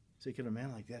 So can a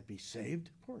man like that be saved?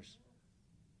 Of course.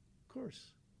 Of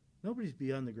course. Nobody's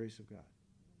beyond the grace of God.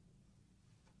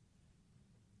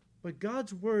 But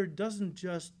God's word doesn't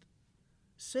just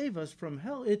save us from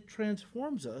hell. It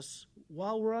transforms us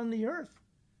while we're on the earth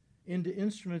into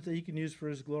instruments that he can use for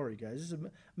his glory, guys. This is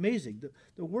amazing.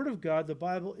 The word of God, the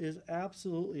Bible, is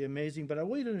absolutely amazing. But I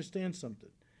want you to understand something.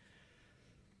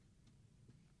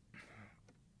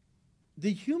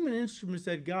 The human instruments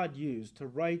that God used to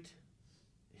write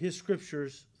his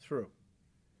scriptures through,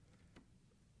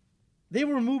 they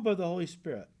were moved by the Holy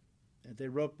Spirit. And they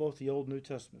wrote both the Old and New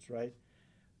Testaments, right?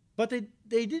 But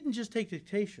they didn't just take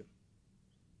dictation.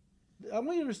 I want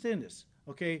you to understand this,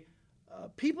 okay?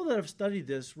 People that have studied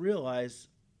this realize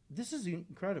this is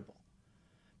incredible.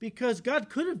 Because God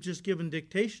could have just given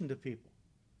dictation to people.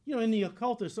 You know, in the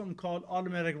occult, there's something called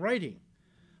automatic writing,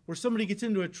 where somebody gets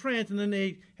into a trance and then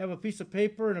they have a piece of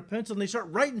paper and a pencil and they start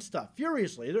writing stuff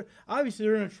furiously. Obviously,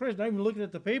 they're in a trance, not even looking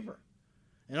at the paper.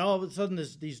 And all of a sudden,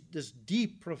 this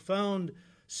deep, profound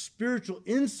spiritual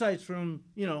insights from,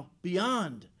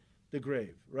 beyond the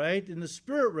grave, right? In the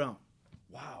spirit realm.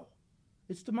 Wow.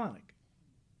 It's demonic.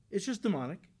 It's just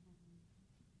demonic.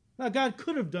 Now, God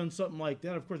could have done something like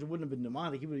that. Of course, it wouldn't have been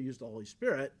demonic. He would have used the Holy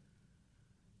Spirit.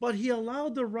 But he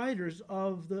allowed the writers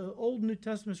of the Old and New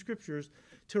Testament scriptures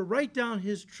to write down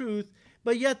his truth,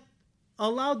 but yet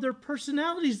allowed their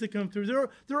personalities to come through,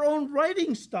 their own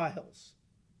writing styles.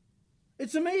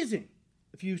 It's amazing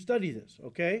if you study this,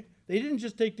 okay? They didn't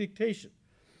just take dictation.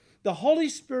 The Holy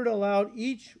Spirit allowed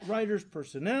each writer's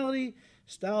personality,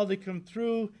 style to come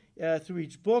through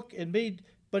each book,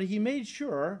 but he made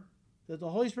sure that the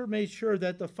Holy Spirit made sure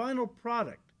that the final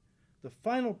product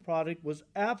was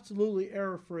absolutely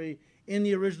error-free in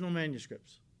the original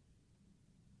manuscripts.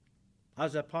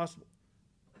 How's that possible?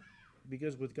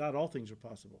 Because with God, all things are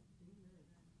possible.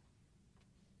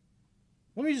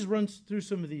 Let me just run through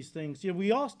some of these things.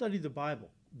 We all study the Bible.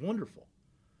 Wonderful.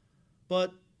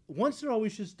 But once in a while, we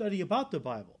should study about the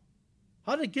Bible.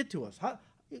 How did it get to us?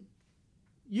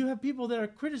 You have people that are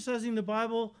criticizing the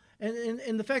Bible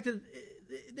and the fact that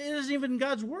it isn't even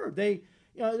God's word.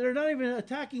 They're not even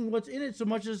attacking what's in it so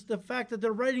much as the fact that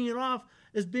they're writing it off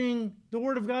as being the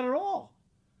word of God at all.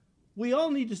 We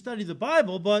all need to study the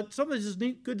Bible, but sometimes it's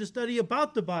good to study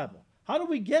about the Bible. How do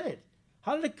we get it?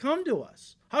 How did it come to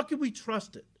us? How can we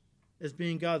trust it as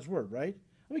being God's word, right?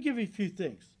 Let me give you a few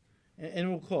things, and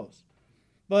we'll close.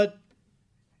 And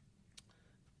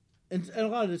a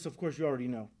lot of this, of course, you already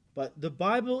know. But the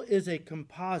Bible is a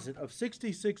composite of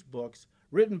 66 books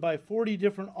written by 40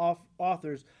 different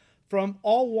authors from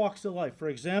all walks of life. For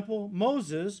example,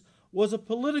 Moses was a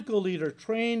political leader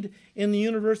trained in the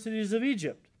universities of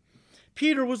Egypt.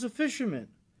 Peter was a fisherman.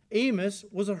 Amos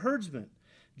was a herdsman.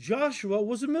 Joshua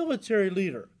was a military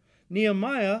leader.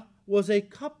 Nehemiah was a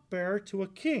cupbearer to a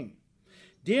king.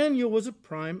 Daniel was a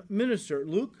prime minister.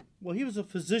 Luke, he was a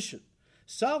physician.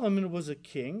 Solomon was a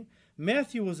king.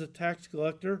 Matthew was a tax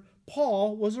collector.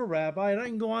 Paul was a rabbi, and I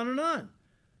can go on and on.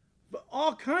 But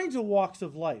all kinds of walks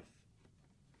of life.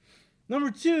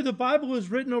 Number two, the Bible was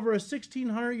written over a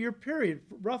 1,600-year period,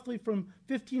 roughly from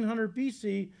 1500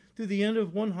 BC to the end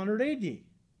of 100 AD.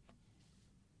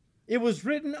 It was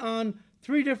written on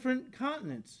 3 different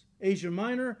continents, Asia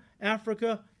Minor,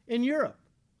 Africa, and Europe.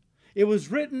 It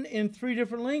was written in 3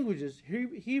 different languages,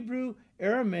 Hebrew,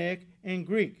 Aramaic, and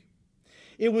Greek.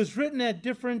 It was written at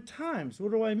different times.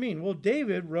 What do I mean? Well,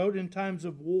 David wrote in times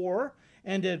of war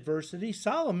and adversity.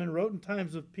 Solomon wrote in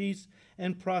times of peace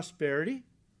and prosperity.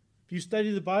 If you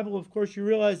study the Bible, of course, you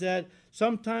realize that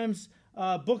sometimes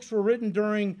books were written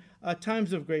during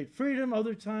times of great freedom.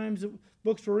 Other times,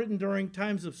 books were written during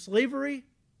times of slavery.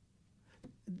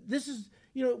 This is,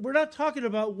 we're not talking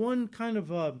about one kind of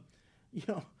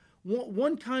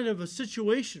one kind of a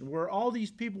situation where all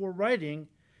these people were writing,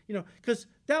 because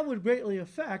that would greatly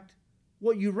affect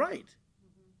what you write.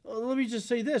 Let me just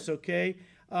say this, okay?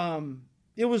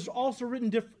 It was also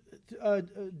written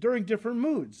during different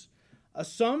moods.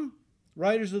 Some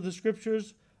writers of the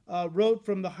scriptures wrote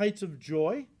from the heights of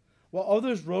joy, while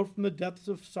others wrote from the depths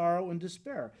of sorrow and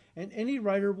despair. And any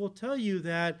writer will tell you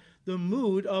that the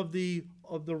mood of the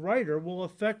writer will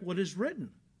affect what is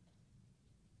written.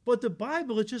 But the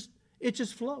Bible, it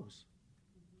just flows.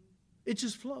 It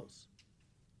just flows.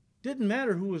 Didn't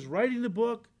matter who was writing the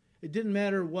book. It didn't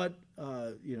matter what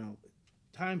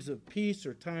times of peace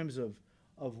or times of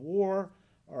war,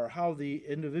 or how the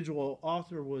individual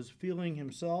author was feeling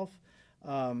himself.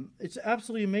 It's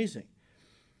absolutely amazing.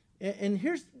 And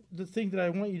here's the thing that I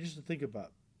want you just to think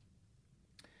about.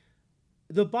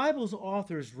 The Bible's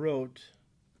authors wrote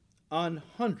on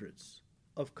hundreds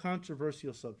of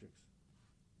controversial subjects.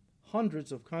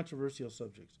 Hundreds of controversial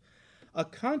subjects. A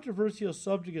controversial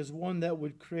subject is one that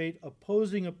would create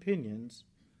opposing opinions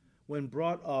when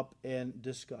brought up and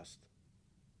discussed.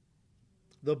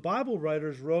 The Bible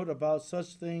writers wrote about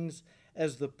such things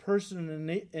as the person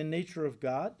and nature of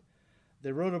God.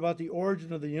 They wrote about the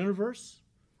origin of the universe,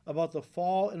 about the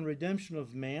fall and redemption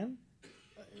of man.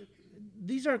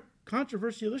 These are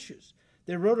controversial issues.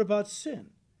 They wrote about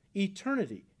sin,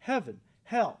 eternity, heaven,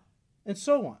 hell, and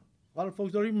so on. A lot of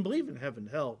folks don't even believe in heaven,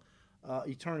 hell,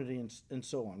 eternity, and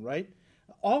so on, right?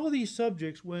 All of these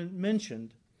subjects, when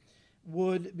mentioned,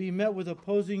 would be met with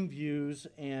opposing views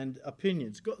and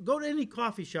opinions. Go to any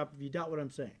coffee shop if you doubt what I'm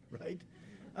saying, right?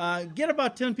 Get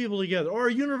about 10 people together, or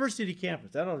a university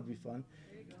campus. That ought to be fun.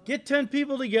 Get 10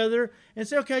 people together and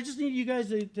say, okay, I just need you guys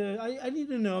to I need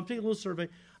to know, I'm taking a little survey.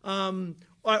 All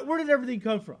right, where did everything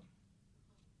come from?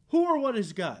 Who or what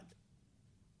is God?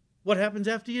 What happens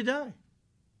after you die?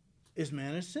 Is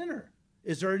man a sinner?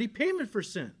 Is there any payment for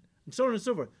sin? And so on and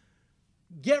so forth.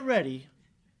 Get ready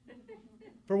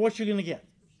for what you're going to get.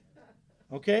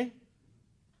 Okay?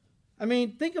 I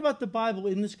mean, think about the Bible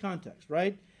in this context,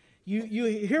 right?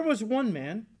 Here was one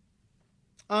man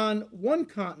on one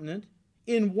continent,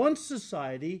 in one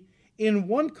society, in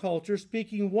one culture,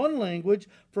 speaking one language,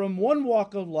 from one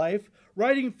walk of life,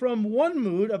 writing from one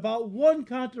mood about one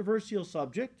controversial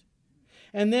subject.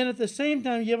 And then at the same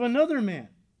time, you have another man,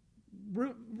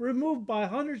 removed by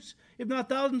hundreds, if not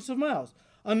thousands of miles.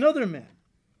 Another man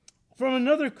from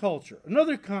another culture,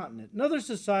 another continent, another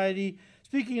society,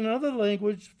 speaking another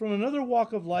language, from another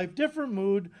walk of life, different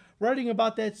mood, writing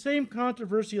about that same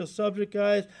controversial subject,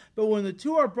 guys. But when the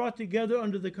two are brought together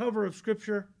under the cover of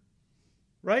Scripture,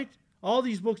 right? All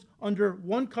these books under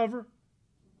one cover,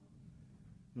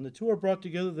 when the two are brought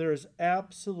together, there is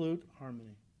absolute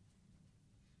harmony.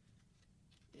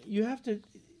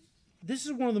 This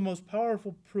is one of the most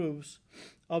powerful proofs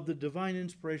of the divine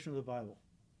inspiration of the Bible.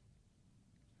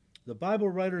 The Bible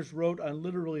writers wrote on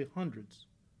literally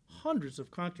hundreds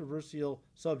of controversial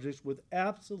subjects with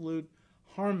absolute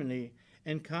harmony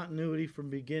and continuity from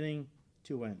beginning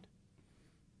to end.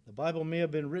 The Bible may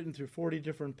have been written through 40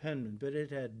 different penmen, but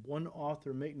it had one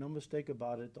author, make no mistake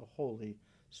about it, the Holy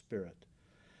Spirit.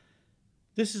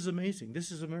 This is amazing.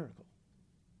 This is a miracle.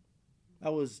 I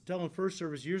was telling first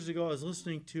service years ago, I was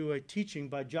listening to a teaching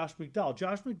by Josh McDowell.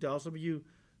 Josh McDowell, some of you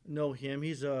know him.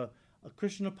 He's a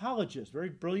Christian apologist, very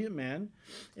brilliant man,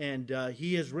 and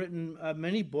he has written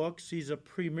many books. He's a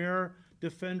premier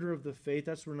defender of the faith.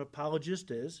 That's what an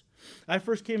apologist is. I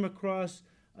first came across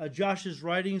Josh's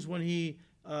writings when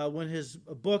his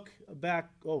book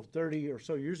back 30 or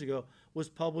so years ago was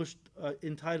published,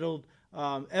 entitled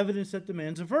 "Evidence That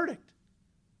Demands a Verdict,"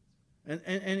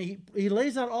 and he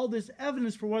lays out all this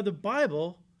evidence for why the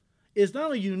Bible is not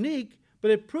only unique,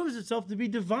 but it proves itself to be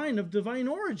divine, of divine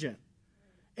origin.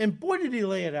 And boy, did he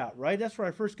lay it out, right? That's where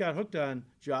I first got hooked on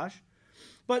Josh.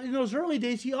 But in those early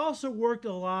days, he also worked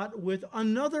a lot with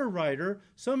another writer,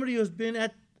 somebody who's been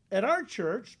at our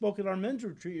church, spoke at our men's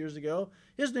retreat years ago.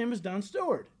 His name is Don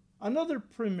Stewart, another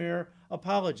premier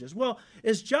apologist. Well,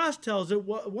 as Josh tells it,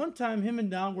 one time him and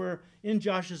Don were in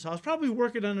Josh's house, probably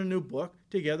working on a new book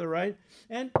together, right?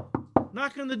 And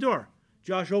knock on the door.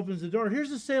 Josh opens the door.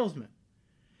 Here's a salesman.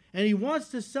 And he wants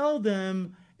to sell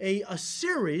them a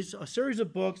series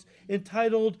of books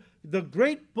entitled The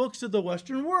Great Books of the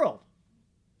Western World.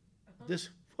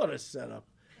 What a setup.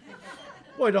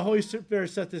 Boy, the Holy Spirit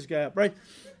set this guy up, right?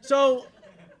 So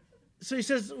he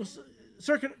says,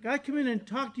 "Sir, can I come in and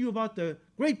talk to you about the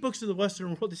great books of the Western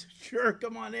world?" He said, "Sure,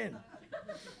 come on in."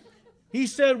 He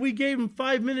said we gave him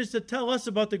 5 minutes to tell us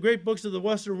about the great books of the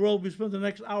Western world. We spent the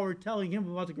next hour telling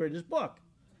him about the greatest book.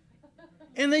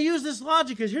 And they use this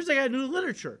logic because here's a guy who knew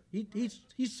literature.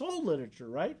 He sold literature,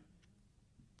 right?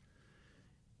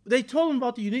 They told him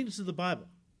about the uniqueness of the Bible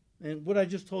and what I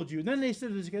just told you. And then they said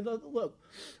to this guy, look,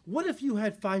 what if you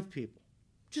had 5 people,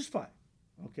 just 5,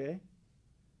 okay,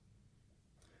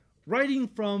 writing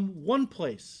from one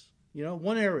place,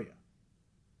 one area,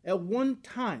 at one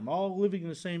time, all living in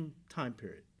the same time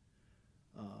period,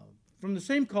 from the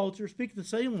same culture, speak the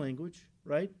same language,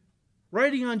 right?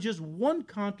 Writing on just one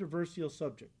controversial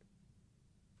subject.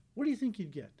 What do you think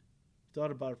you'd get?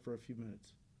 Thought about it for a few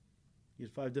minutes. You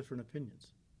had 5 different opinions.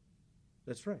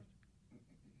 That's right.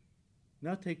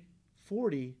 Now take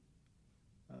 40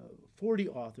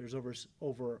 authors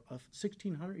over a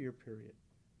 1,600-year period,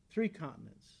 3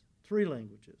 continents, 3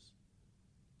 languages,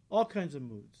 all kinds of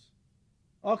moods,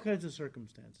 all kinds of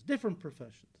circumstances, different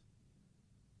professions,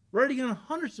 writing on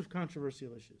hundreds of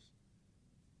controversial issues.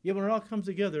 Yet when it all comes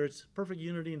together, it's perfect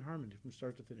unity and harmony from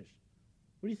start to finish.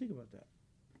 What do you think about that?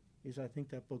 He said, I think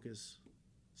that book is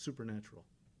supernatural.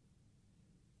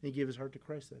 And he gave his heart to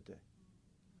Christ that day.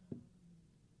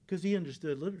 Because he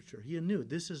understood literature. He knew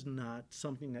this is not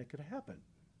something that could happen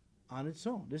on its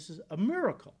own. This is a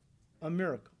miracle. A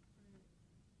miracle.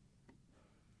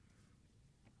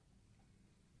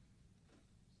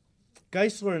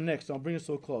 Geisler and Nix, I'll bring us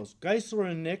to a close. Geisler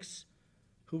and Nix,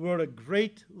 who wrote a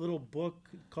great little book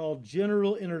called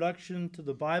General Introduction to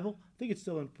the Bible. I think it's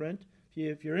still in print.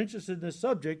 If you're interested in this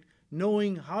subject,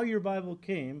 knowing how your Bible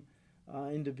came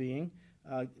into being,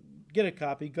 get a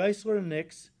copy. Geisler and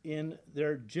Nix, in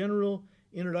their General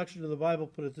Introduction to the Bible,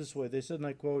 put it this way. They said, and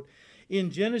I quote,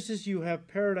 in Genesis you have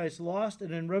paradise lost,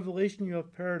 and in Revelation you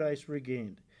have paradise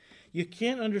regained. You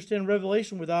can't understand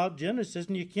Revelation without Genesis,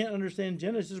 and you can't understand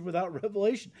Genesis without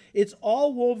Revelation. It's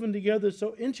all woven together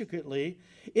so intricately,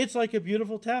 it's like a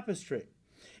beautiful tapestry.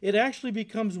 It actually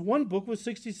becomes one book with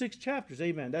 66 chapters.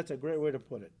 Amen. That's a great way to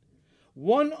put it.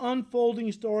 One unfolding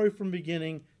story from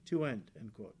beginning to end,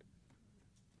 end quote.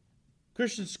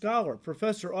 Christian scholar,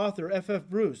 professor, author F.F.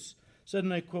 Bruce said,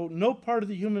 and I quote, no part of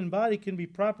the human body can be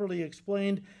properly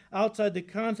explained outside the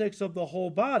context of the whole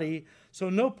body, so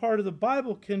no part of the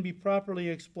Bible can be properly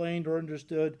explained or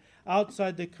understood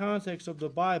outside the context of the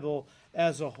Bible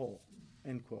as a whole,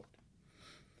 end quote.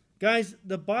 Guys,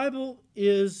 the Bible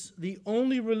is the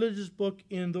only religious book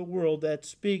in the world that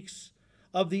speaks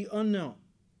of the unknown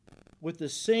with the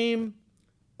same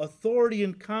authority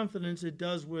and confidence it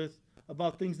does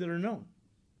about things that are known.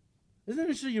 Isn't it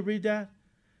interesting you read that?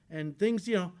 And things,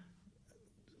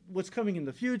 what's coming in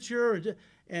the future,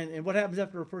 and what happens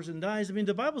after a person dies. I mean,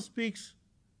 the Bible speaks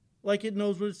like it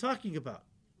knows what it's talking about.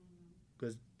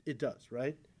 Because it does,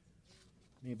 right?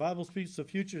 I mean, the Bible speaks of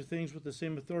future things with the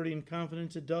same authority and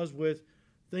confidence it does with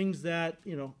things that,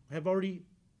 have already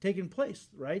taken place,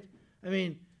 right? I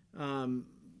mean,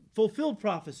 fulfilled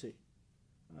prophecy.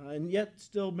 And yet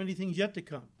still many things yet to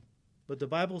come. But the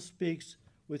Bible speaks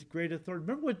with great authority.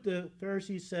 Remember what the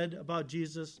Pharisees said about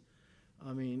Jesus?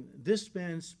 I mean, this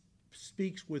man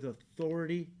speaks with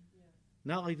authority,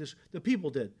 not like this. The people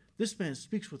did. This man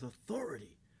speaks with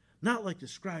authority, not like the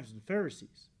scribes and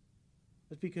Pharisees.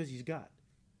 That's because he's God.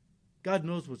 God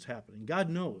knows what's happening. God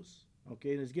knows,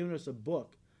 okay, and has given us a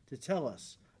book to tell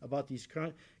us about these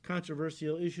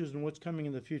controversial issues and what's coming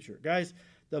in the future. Guys,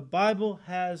 the Bible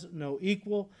has no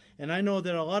equal, and I know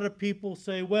that a lot of people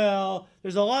say, well,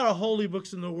 there's a lot of holy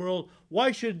books in the world.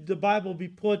 Why should the Bible be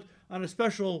put on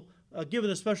given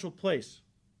a special place?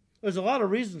 There's a lot of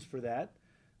reasons for that.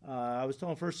 I was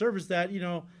telling First Service that,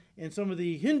 in some of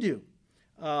the Hindu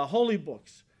holy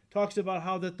books, talks about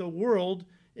how that the world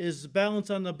is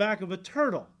balanced on the back of a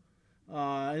turtle.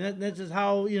 And that's just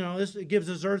how, it gives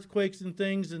us earthquakes and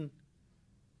things. And,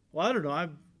 well, I don't know.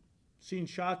 I've seen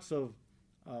shots of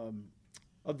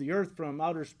the Earth from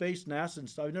outer space, NASA and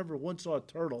stuff. I never once saw a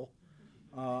turtle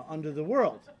under the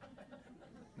world.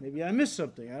 Maybe I missed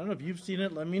something. I don't know. If you've seen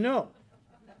it, let me know.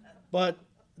 But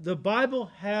the Bible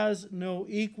has no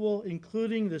equal,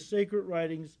 including the sacred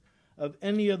writings of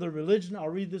any other religion. I'll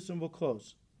read this and we'll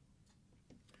close.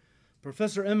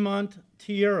 Professor Emmont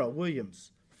Tierra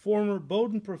Williams, former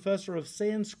Bowdoin professor of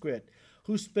Sanskrit,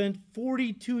 who spent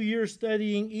 42 years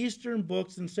studying Eastern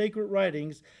books and sacred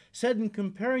writings, said in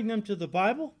comparing them to the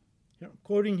Bible,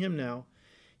 quoting him now,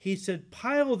 he said,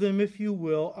 pile them, if you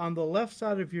will, on the left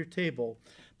side of your table,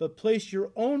 but place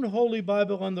your own Holy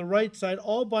Bible on the right side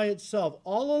all by itself,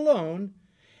 all alone,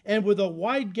 and with a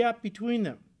wide gap between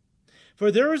them. For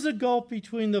there is a gulf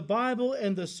between the Bible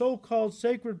and the so-called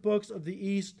sacred books of the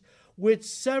East, which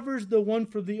severs the one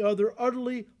from the other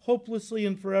utterly, hopelessly,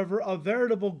 and forever, a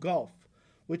veritable gulf,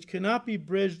 which cannot be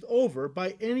bridged over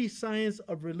by any science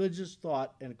of religious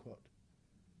thought, end quote.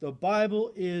 The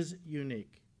Bible is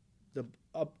unique.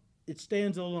 It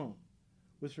stands alone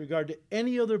with regard to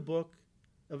any other book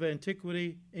of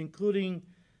antiquity, including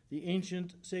the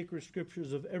ancient sacred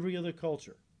scriptures of every other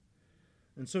culture.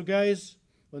 And so, guys,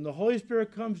 when the Holy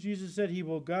Spirit comes, Jesus said he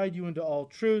will guide you into all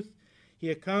truth. He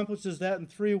accomplishes that in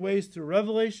three ways: through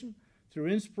revelation, through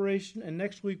inspiration, and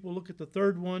next week we'll look at the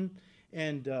third one,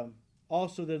 and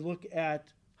also then look at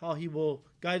how he will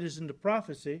guide us into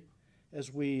prophecy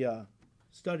as we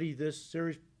study this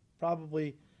series,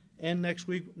 probably end next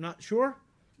week, not sure.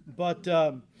 But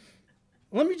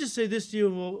let me just say this to you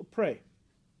and we'll pray.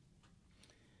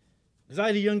 Because I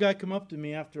had a young guy come up to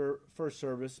me after first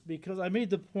service because I made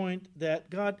the point that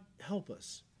God help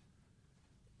us.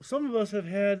 Some of us have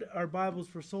had our Bibles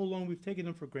for so long we've taken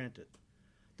them for granted.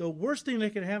 The worst thing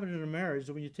that can happen in a marriage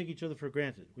is when you take each other for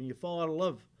granted, when you fall out of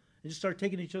love and just start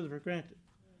taking each other for granted.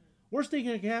 Worst thing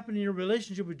that can happen in your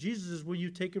relationship with Jesus is when you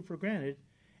take it for granted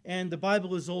and the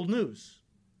Bible is old news.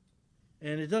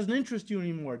 And it doesn't interest you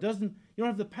anymore. You don't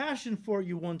have the passion for it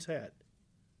you once had.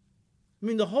 I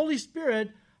mean, the Holy Spirit,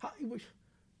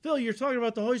 Phil, you're talking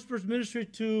about the Holy Spirit's ministry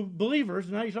to believers,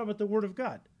 and now you're talking about the Word of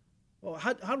God. Well,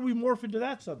 how do we morph into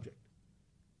that subject?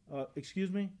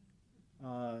 Excuse me?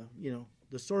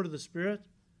 The sword of the Spirit,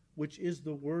 which is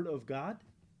the Word of God.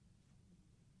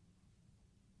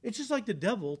 It's just like the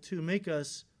devil to make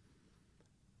us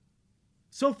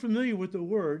so familiar with the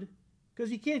Word, because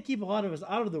he can't keep a lot of us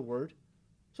out of the Word.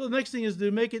 So the next thing is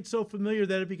to make it so familiar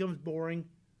that it becomes boring,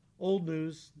 old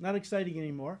news, not exciting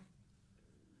anymore.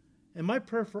 And my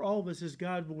prayer for all of us is,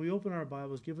 God, when we open our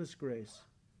Bibles, give us grace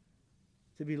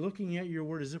to be looking at your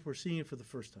Word as if we're seeing it for the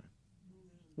first time.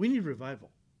 We need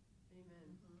revival.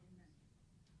 Amen.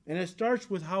 And it starts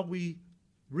with how we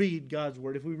read God's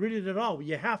Word. If we read it at all,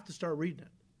 you have to start reading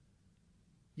it.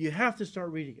 You have to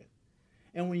start reading it.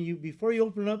 And before you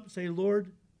open it up, say,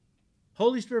 Lord,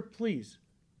 Holy Spirit, please,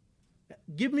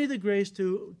 give me the grace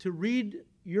to read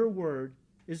your Word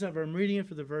as if I'm reading it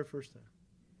for the very first time.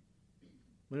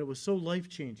 When it was so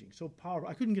life-changing, so powerful.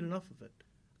 I couldn't get enough of it.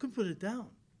 I couldn't put it down.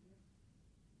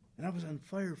 And I was on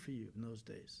fire for you in those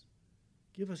days.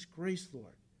 Give us grace,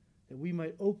 Lord, that we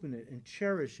might open it and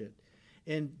cherish it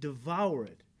and devour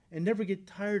it and never get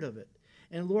tired of it.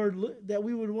 And, Lord, that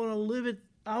we would want to live it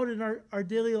out in our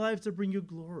daily lives to bring you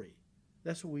glory.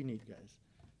 That's what we need, guys.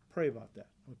 Pray about that,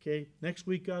 okay? Next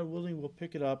week, God willing, we'll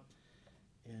pick it up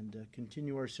and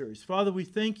continue our series. Father, we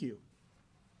thank you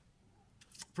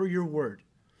for your Word.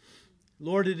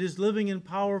 Lord, it is living and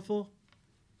powerful,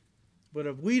 but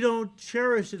if we don't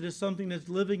cherish it as something that's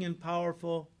living and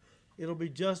powerful, it'll be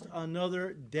just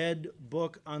another dead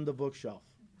book on the bookshelf.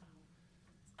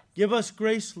 Give us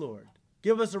grace, Lord.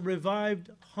 Give us a revived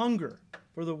hunger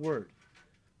for the Word.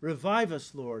 Revive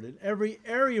us, Lord, in every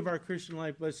area of our Christian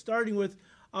life, but starting with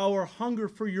our hunger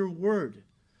for your Word,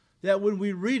 that when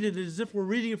we read it, it's as if we're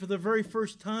reading it for the very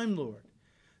first time, Lord,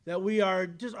 that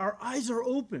our eyes are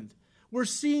opened. We're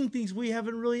seeing things we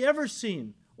haven't really ever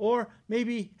seen, or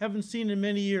maybe haven't seen in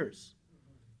many years.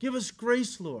 Give us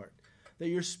grace, Lord, that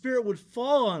your Spirit would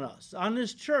fall on us, on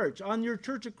this church, on your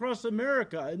church across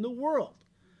America, in the world.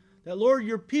 That, Lord,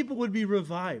 your people would be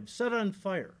revived, set on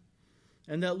fire.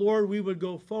 And that, Lord, we would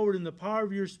go forward in the power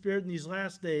of your Spirit in these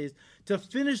last days to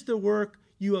finish the work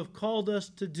you have called us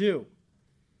to do.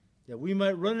 That we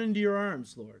might run into your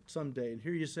arms, Lord, someday and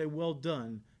hear you say, well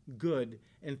done, good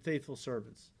and faithful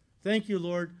servants. Thank you,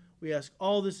 Lord. We ask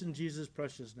all this in Jesus'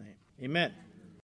 precious name. Amen.